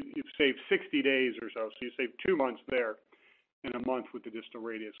 You've saved 60 days or so, so you saved 2 months there and a month with the distal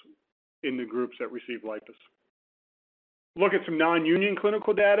radius in the groups that received lipus. Look at some non-union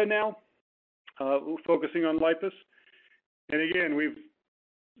clinical data now, focusing on lipus. And again, we've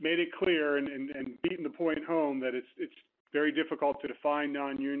made it clear and beaten the point home that it's very difficult to define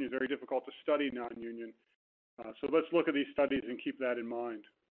non-union, very difficult to study non-union. So let's look at these studies and keep that in mind.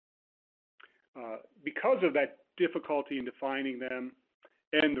 Because of that difficulty in defining them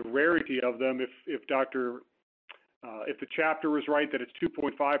and the rarity of them, if the chapter was right that it's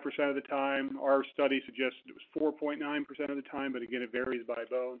 2.5% of the time, our study suggested it was 4.9% of the time, but again, it varies by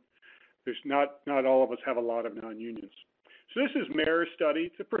bone. There's not all of us have a lot of non-unions. So this is Mayor's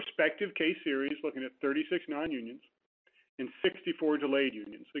study. It's a prospective case series looking at 36 non-unions and 64 delayed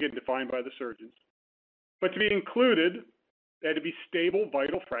unions, again, defined by the surgeons. But to be included, they had to be stable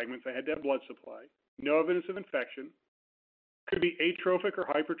vital fragments. They had to have blood supply, no evidence of infection, could be atrophic or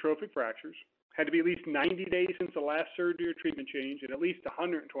hypertrophic fractures, had to be at least 90 days since the last surgery or treatment change, and at least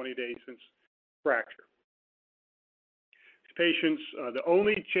 120 days since fracture. These patients, the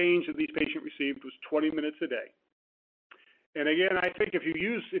only change that these patients received was 20 minutes a day. And again, I think if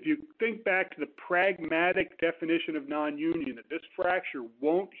you think back to the pragmatic definition of non-union, that this fracture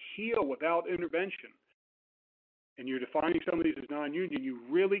won't heal without intervention, and you're defining some of these as non-union, you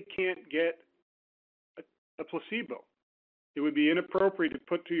really can't get a placebo. It would be inappropriate to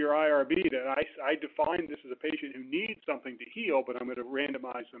put to your IRB that I define this as a patient who needs something to heal, but I'm going to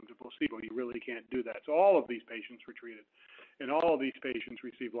randomize them to placebo. You really can't do that. So all of these patients were treated, and all of these patients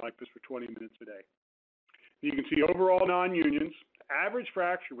received lipus for 20 minutes a day. You can see overall non-unions, average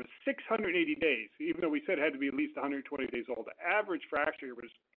fracture was 680 days, even though we said it had to be at least 120 days old. The average fracture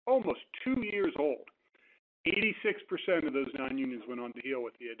was almost 2 years old. 86% of those non-unions went on to heal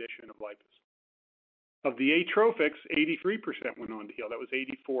with the addition of lipus. Of the atrophics, 83% went on to heal. That was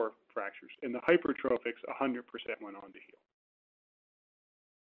 84 fractures. And the hypertrophics, 100% went on to heal.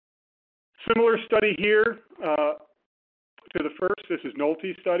 Similar study here to the first. This is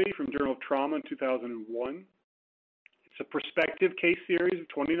Nolte's study from Journal of Trauma in 2001. It's a prospective case series of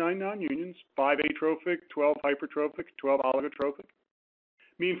 29 non-unions, 5 atrophic, 12 hypertrophic, 12 oligotrophic.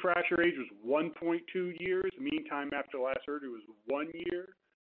 Mean fracture age was 1.2 years. Mean time after the last surgery was 1 year.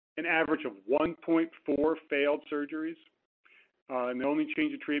 An average of 1.4 failed surgeries. And the only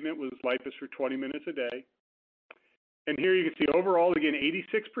change of treatment was lipus for 20 minutes a day. And here you can see overall, again,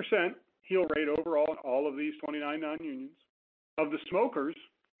 86% heal rate overall in all of these 29 non-unions. Of the smokers,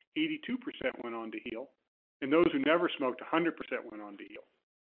 82% went on to heal, and those who never smoked, 100% went on to heal.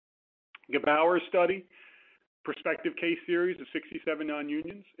 Gebauer's study, prospective case series of 67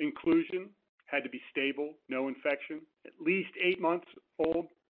 non-unions, inclusion had to be stable, no infection, at least 8 months old,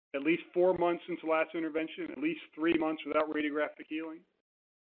 at least 4 months since the last intervention, at least 3 months without radiographic healing.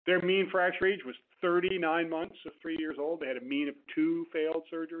 Their mean fracture age was 39 months of 3 years old. They had a mean of 2 failed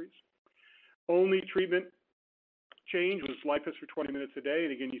surgeries. Only treatment change was LIPUS for 20 minutes a day,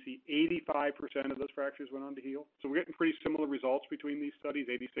 and again, you see 85% of those fractures went on to heal. So we're getting pretty similar results between these studies,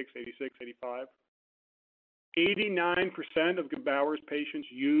 86, 86, 85. 89% of Gebauer's patients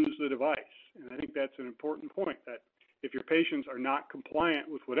use the device, and I think that's an important point, that if your patients are not compliant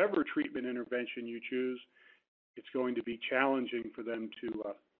with whatever treatment intervention you choose, it's going to be challenging for them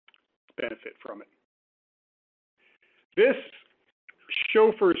to benefit from it. This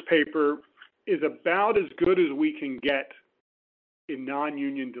chauffeur's paper is about as good as we can get in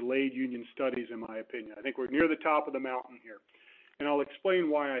non-union, delayed union studies, in my opinion. I think we're near the top of the mountain here, and I'll explain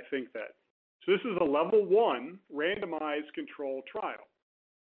why I think that. So this is a level 1 randomized controlled trial.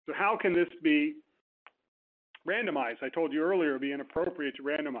 So how can this be randomized? I told you earlier it would be inappropriate to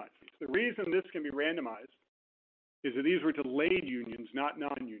randomize these. The reason this can be randomized is that these were delayed unions, not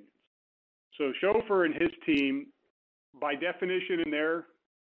non-unions. So Chauffeur and his team, by definition in their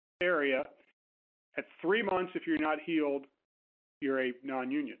area, at 3 months, if you're not healed, you're a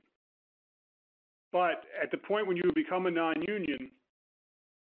non-union. But at the point when you become a non-union,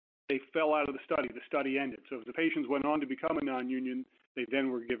 they fell out of the study. The study ended. So if the patients went on to become a non-union, they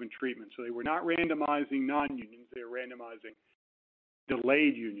then were given treatment. So they were not randomizing non-unions. They were randomizing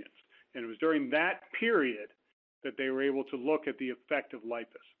delayed unions. And it was during that period that they were able to look at the effect of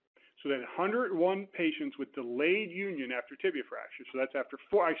LIPUS. So that 101 patients with delayed union after tibia fracture, so that's after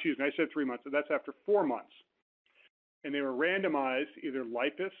I said 3 months, so that's after 4 months. And they were randomized either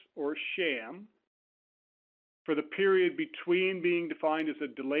LIPUS or sham for the period between being defined as a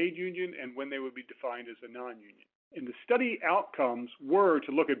delayed union and when they would be defined as a non-union. And the study outcomes were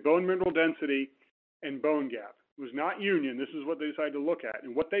to look at bone mineral density and bone gap. It was not union. This is what they decided to look at.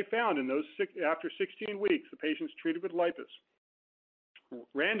 And what they found in those after 16 weeks, the patients treated with LIPUS,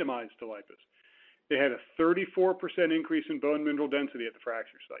 randomized to LIPUS, they had a 34% increase in bone mineral density at the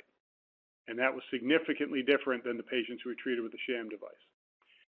fracture site. And that was significantly different than the patients who were treated with the sham device.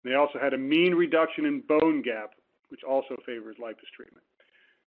 They also had a mean reduction in bone gap, which also favors LIPUS treatment.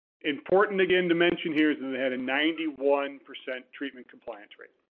 Important again to mention here is that they had a 91% treatment compliance rate.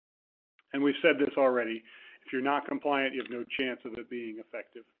 And we've said this already, if you're not compliant, you have no chance of it being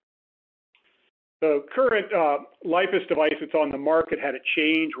effective. The current LIPUS device that's on the market had a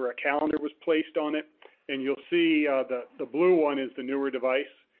change where a calendar was placed on it, and you'll see the blue one is the newer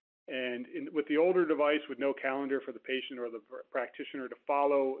device. And with the older device with no calendar for the patient or the practitioner to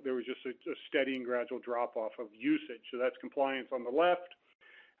follow, there was just a steady and gradual drop-off of usage. So that's compliance on the left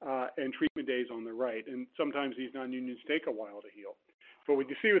and treatment days on the right. And sometimes these non-unions take a while to heal. But what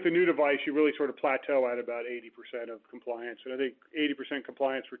you see with the new device, you really sort of plateau at about 80% of compliance. And I think 80%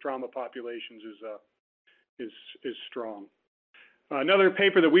 compliance for trauma populations is strong. Another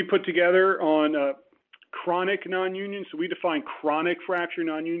paper that we put together on chronic non-union. So we define chronic fracture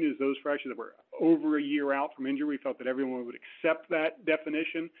non-union as those fractures that were over a year out from injury. We felt that everyone would accept that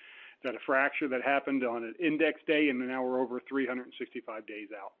definition, that a fracture that happened on an index day and now we're over 365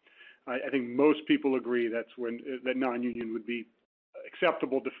 days out. I think most people agree that's when that non-union would be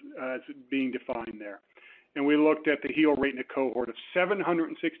acceptable as being defined there. And we looked at the heal rate in a cohort of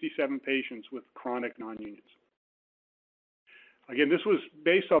 767 patients with chronic non-unions. Again, this was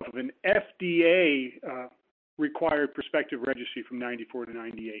based off of an FDA required prospective registry from 94 to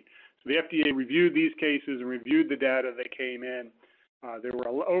 98. So the FDA reviewed these cases and reviewed the data that came in. There were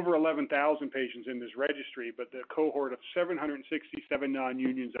over 11,000 patients in this registry, but the cohort of 767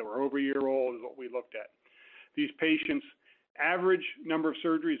 non-unions that were over a year old is what we looked at. These patients' average number of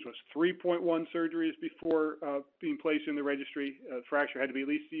surgeries was 3.1 surgeries before being placed in the registry. Fracture had to be at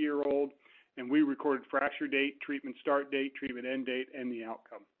least a year old. And we recorded fracture date, treatment start date, treatment end date, and the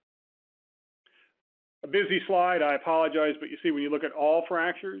outcome. A busy slide, I apologize, but you see when you look at all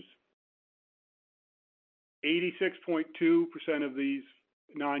fractures, 86.2% of these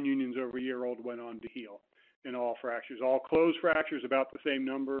non-unions over a year old went on to heal in all fractures. All closed fractures, about the same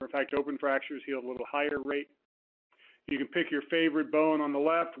number. In fact, open fractures healed a little higher rate. You can pick your favorite bone on the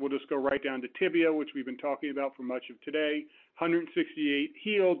left. We'll just go right down to tibia, which we've been talking about for much of today. 168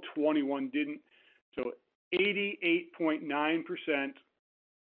 healed, 21 didn't. So 88.9%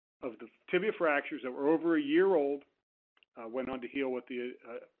 of the tibia fractures that were over a year old went on to heal with the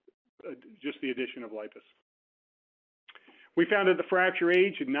just the addition of LIPUS. We found that the fracture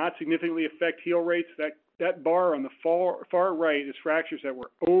age did not significantly affect heal rates. That bar on the far right is fractures that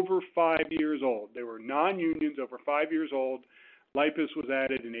were over 5 years old. They were non-unions over 5 years old. Lipus was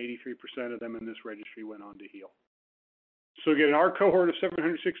added in 83% of them, and this registry went on to heal. So again, in our cohort of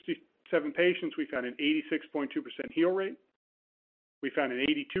 767 patients, we found an 86.2% heal rate. We found an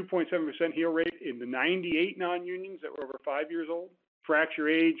 82.7% heal rate in the 98 non-unions that were over 5 years old. Fracture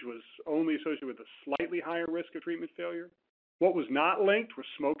age was only associated with a slightly higher risk of treatment failure. What was not linked was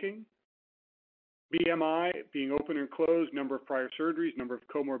smoking, BMI, being open and closed, number of prior surgeries, number of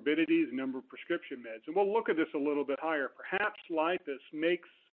comorbidities, number of prescription meds. And we'll look at this a little bit higher. Perhaps lipus makes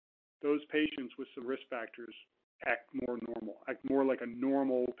those patients with some risk factors act more normal, act more like a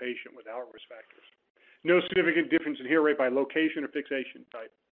normal patient without risk factors. No significant difference in heal rate by location or fixation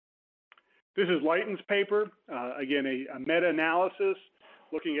type. This is Leighton's paper, again, a meta-analysis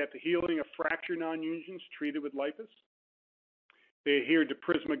looking at the healing of fracture non-unions treated with lipus. They adhered to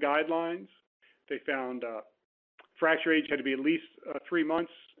PRISMA guidelines. They found fracture age had to be at least 3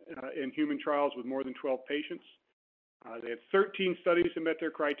 months in human trials with more than 12 patients. They had 13 studies that met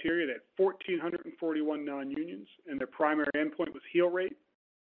their criteria. They had 1,441 non-unions, and their primary endpoint was heal rate.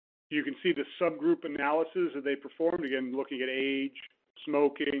 You can see the subgroup analysis that they performed, again, looking at age,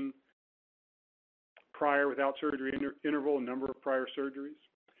 smoking, prior without surgery interval, and number of prior surgeries.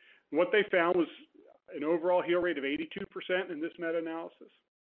 And what they found was an overall heal rate of 82% in this meta-analysis.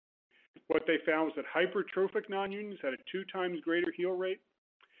 What they found was that hypertrophic non-unions had a 2 times greater heal rate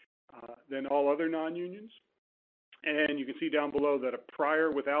than all other non-unions. And you can see down below that a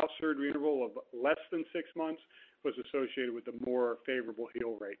prior without surgery interval of less than 6 months was associated with a more favorable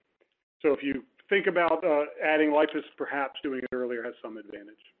heal rate. So if you think about adding lipus, perhaps doing it earlier has some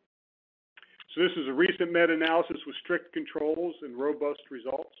advantage. So this is a recent meta-analysis with strict controls and robust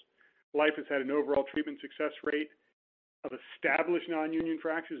results. Lipus had an overall treatment success rate of established non-union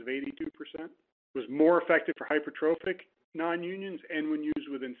fractures of 82%, was more effective for hypertrophic non-unions and when used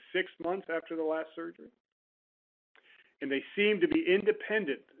within 6 months after the last surgery. And they seem to be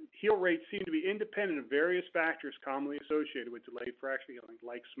independent, heal rates seem to be independent of various factors commonly associated with delayed fracture healing,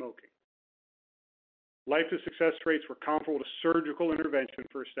 like smoking. Lipus success rates were comparable to surgical intervention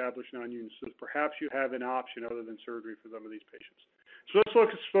for established non-unions, so perhaps you have an option other than surgery for some of these patients. So let's look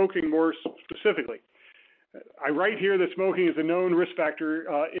at smoking more specifically. I write here that smoking is a known risk factor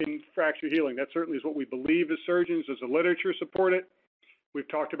in fracture healing. That certainly is what we believe as surgeons. Does the literature support it? We've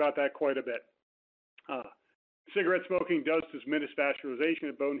talked about that quite a bit. Cigarette smoking does diminish vascularization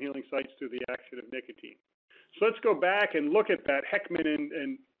at bone healing sites through the action of nicotine. So let's go back and look at that Heckman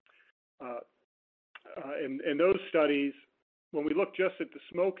and those studies when we look just at the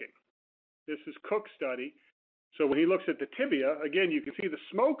smoking. This is Cook's study. So when he looks at the tibia, again, you can see the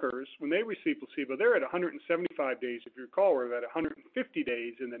smokers, when they receive placebo, they're at 175 days. If you recall, we're at 150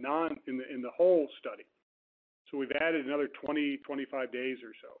 days in the whole study. So we've added another 20, 25 days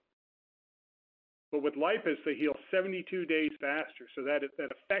or so. But with lipus, they heal 72 days faster. So that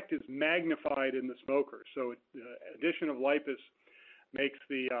effect is magnified in the smokers. So the addition of lipus makes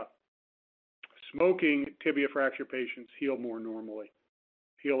the smoking tibia fracture patients heal more normally.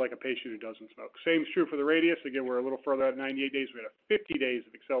 Heal like a patient who doesn't smoke. Same is true for the radius. Again, we're a little further out, 98 days. We had 50 days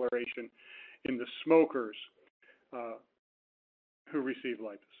of acceleration in the smokers who receive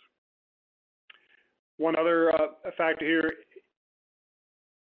lipus. One other factor here,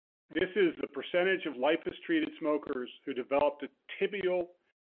 this is the percentage of lipus-treated smokers who developed a tibial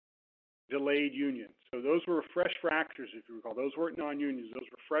delayed union. So those were fresh fractures, if you recall. Those weren't non-unions. Those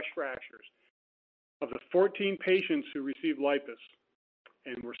were fresh fractures. Of the 14 patients who received lipus,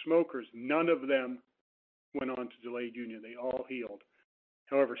 and were smokers, none of them went on to delayed union. They all healed.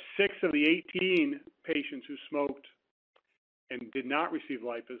 However, 6 of the 18 patients who smoked and did not receive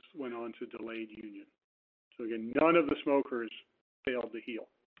lipus went on to delayed union. So again, none of the smokers failed to heal.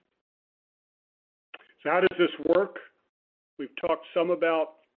 So how does this work? We've talked some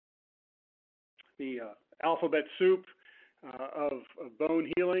about the alphabet soup of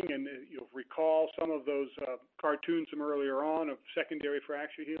bone healing, and you'll recall some of those cartoons from earlier on of secondary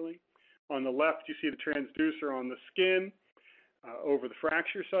fracture healing. On the left, you see the transducer on the skin over the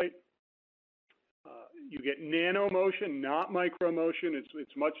fracture site. You get nano motion, not micro motion.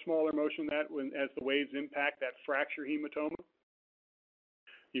 It's much smaller motion as the waves impact that fracture hematoma.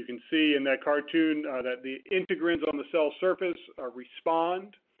 You can see in that cartoon that the integrins on the cell surface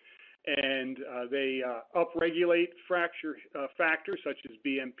respond, and they upregulate fracture factors such as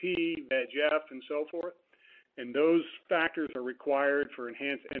BMP, VEGF, and so forth. And those factors are required for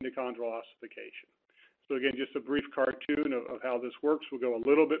enhanced endochondral ossification. So again, just a brief cartoon of how this works. We'll go a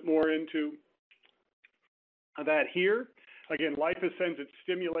little bit more into that here. Again, lipase sends its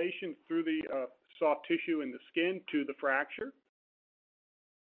stimulation through the soft tissue in the skin to the fracture.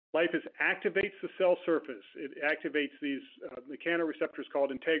 Lipase activates the cell surface. It activates these mechanoreceptors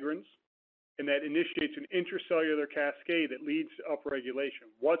called integrins, and that initiates an intracellular cascade that leads to upregulation.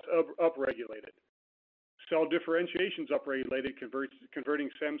 What's upregulated? Cell differentiation is upregulated,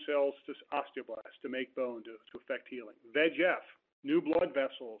 converting stem cells to osteoblasts to make bone to affect healing. VEGF, new blood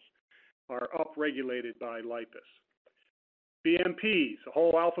vessels, are upregulated by lipase. BMPs, a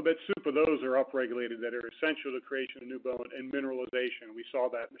whole alphabet soup of those are upregulated that are essential to creation of new bone and mineralization. We saw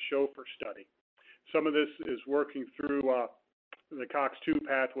that in the Schofer study. Some of this is working through the COX-2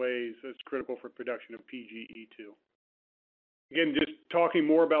 pathways that's critical for production of PGE2. Again, just talking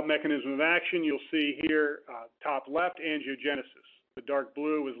more about mechanism of action, you'll see here, top left, angiogenesis. The dark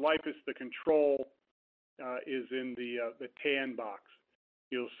blue is lipase. The control is in the tan box.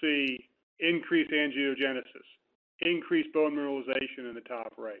 You'll see increased angiogenesis, increased bone mineralization in the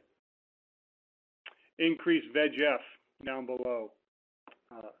top right, increased VEGF down below,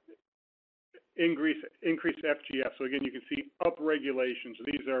 increased FGF. So again, you can see upregulation. So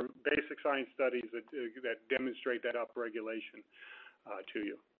these are basic science studies that demonstrate that upregulation to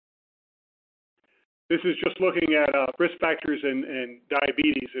you. This is just looking at risk factors and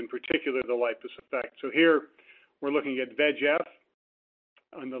diabetes, in particular the lipase effect. So here we're looking at VEGF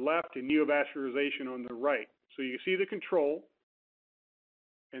on the left and neovascularization on the right. So you see the control,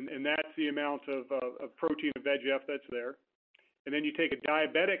 and that's the amount of protein of VEGF that's there. And then you take a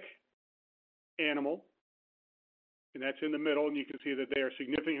diabetic animal, and that's in the middle, and you can see that they are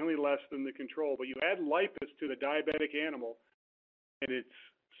significantly less than the control. But you add lipase to the diabetic animal, and it's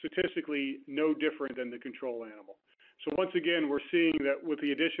statistically no different than the control animal. So once again, we're seeing that with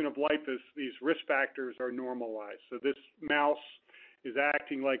the addition of lipase, these risk factors are normalized. So this mouse is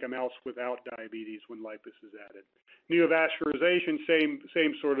acting like a mouse without diabetes when lipase is added. Neovascularization,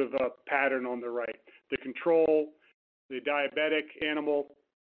 same sort of pattern on the right. The control, the diabetic animal,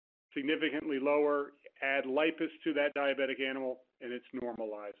 significantly lower. Add lipase to that diabetic animal, and it's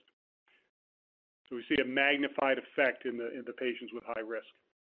normalized. So we see a magnified effect in the patients with high risk.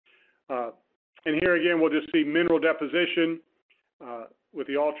 And here again, we'll just see mineral deposition with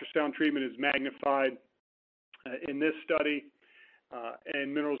the ultrasound treatment is magnified in this study.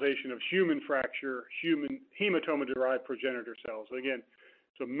 And mineralization of human fracture, human hematoma-derived progenitor cells. Again,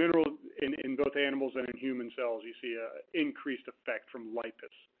 so mineral in both animals and in human cells, you see an increased effect from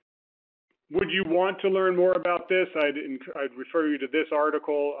lipase. Would you want to learn more about this? I'd refer you to this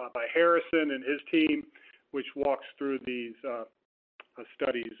article by Harrison and his team, which walks through these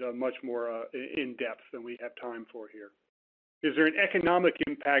studies much more in depth than we have time for here. Is there an economic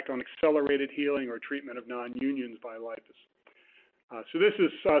impact on accelerated healing or treatment of non-unions by lipase? So this is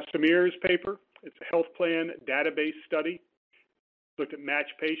Samir's paper. It's a health plan database study. Looked at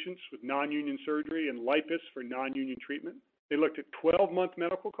matched patients with non-union surgery and lipase for non-union treatment. They looked at 12-month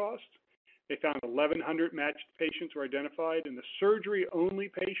medical costs. They found 1,100 matched patients were identified. In the surgery-only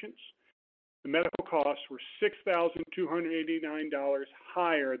patients, the medical costs were $6,289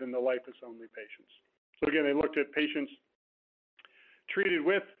 higher than the lipase-only patients. So again, they looked at patients treated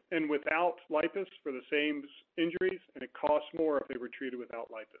with and without lipase for the same injuries, and it costs more if they were treated without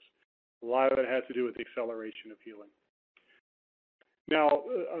lipase. A lot of it has to do with the acceleration of healing. Now,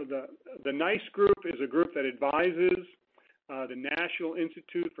 the NICE group is a group that advises the National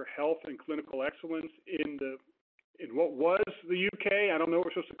Institute for Health and Clinical Excellence in what was the UK. I don't know what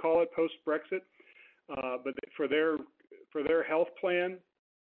we're supposed to call it post-Brexit, but for their health plan,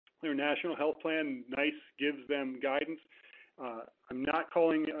 their national health plan, NICE gives them guidance. I'm not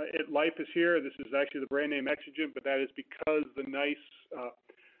calling it lipase here. This is actually the brand name Exogen, but that is because the NICE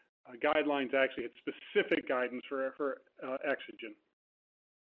guidelines actually had specific guidance for Exogen.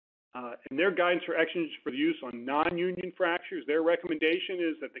 And their guidance for Exogen for the use on non-union fractures, their recommendation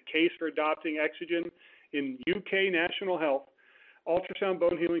is that the case for adopting Exogen in UK National Health ultrasound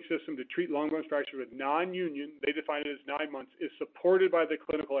bone healing system to treat long bone fractures with non-union, they define it as 9 months, is supported by the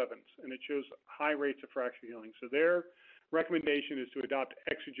clinical evidence, and it shows high rates of fracture healing. So their recommendation is to adopt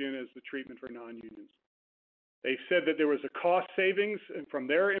Exogen as the treatment for non-unions. They said that there was a cost savings from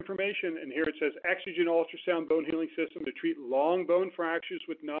their information, and here it says Exogen ultrasound bone healing system to treat long bone fractures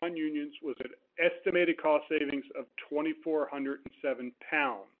with non-unions was an estimated cost savings of £2,407,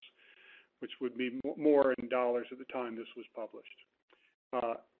 which would be more in dollars at the time this was published.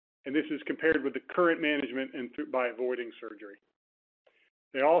 And this is compared with the current management and by avoiding surgery.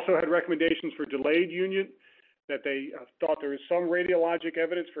 They also had recommendations for delayed union, that they thought there was some radiologic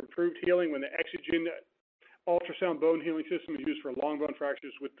evidence for improved healing when the Exogen ultrasound bone healing system is used for long bone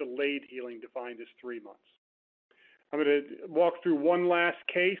fractures with delayed healing defined as 3 months. I'm going to walk through one last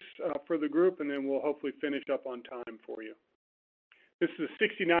case for the group, and then we'll hopefully finish up on time for you. This is a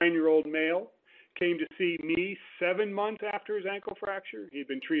 69-year-old male, came to see me 7 months after his ankle fracture. He'd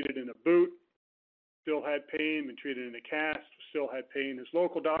been treated in a boot, still had pain, been treated in a cast, still had pain. His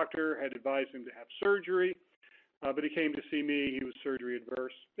local doctor had advised him to have surgery, but he came to see me. He was surgery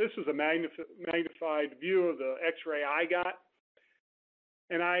adverse. This is a magnified view of the x-ray I got,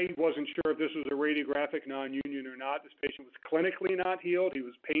 and I wasn't sure if this was a radiographic non-union or not. This patient was clinically not healed. He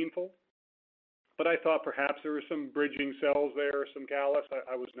was painful, but I thought perhaps there were some bridging cells there, some callus.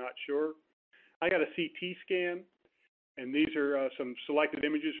 I was not sure. I got a CT scan, and these are some selected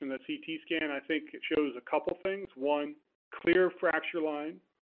images from that CT scan. I think it shows a couple things. One, clear fracture line,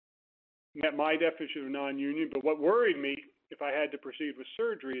 met my definition of non-union, but what worried me if I had to proceed with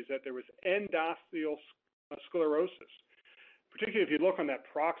surgery is that there was endosteal sclerosis. Particularly if you look on that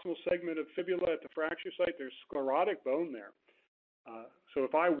proximal segment of fibula at the fracture site, there's sclerotic bone there. So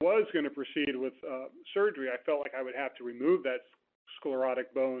if I was going to proceed with surgery, I felt like I would have to remove that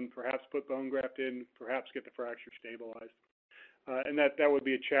sclerotic bone, perhaps put bone graft in, perhaps get the fracture stabilized. And that would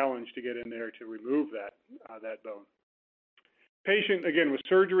be a challenge to get in there to remove that bone. Patient, again, was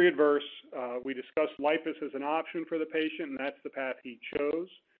surgery adverse. We discussed LIPUS as an option for the patient, and that's the path he chose.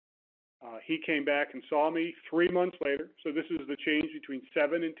 He came back and saw me 3 months later. So this is the change between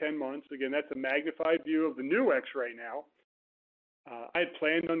 7 and 10 months. Again, that's a magnified view of the new x-ray now. I had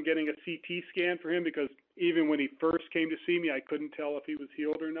planned on getting a CT scan for him because even when he first came to see me, I couldn't tell if he was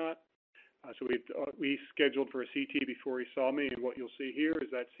healed or not. So we scheduled for a CT before he saw me, and what you'll see here is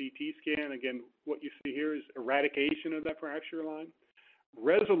that CT scan. Again, what you see here is eradication of that fracture line,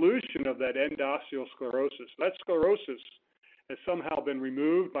 resolution of that endosteal sclerosis. That sclerosis has somehow been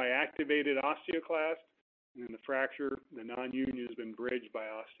removed by activated osteoclast, and then the fracture, the non-union, has been bridged by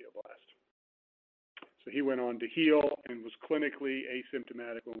osteoblast. So he went on to heal and was clinically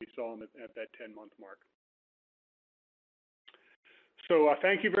asymptomatic when we saw him at that 10-month mark. So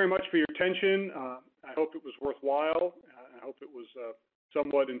thank you very much for your attention. I hope it was worthwhile. I hope it was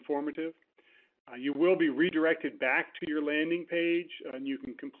somewhat informative. You will be redirected back to your landing page, and you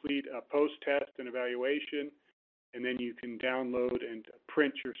can complete a post-test and evaluation, and then you can download and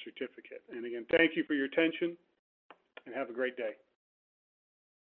print your certificate. And again, thank you for your attention, and have a great day.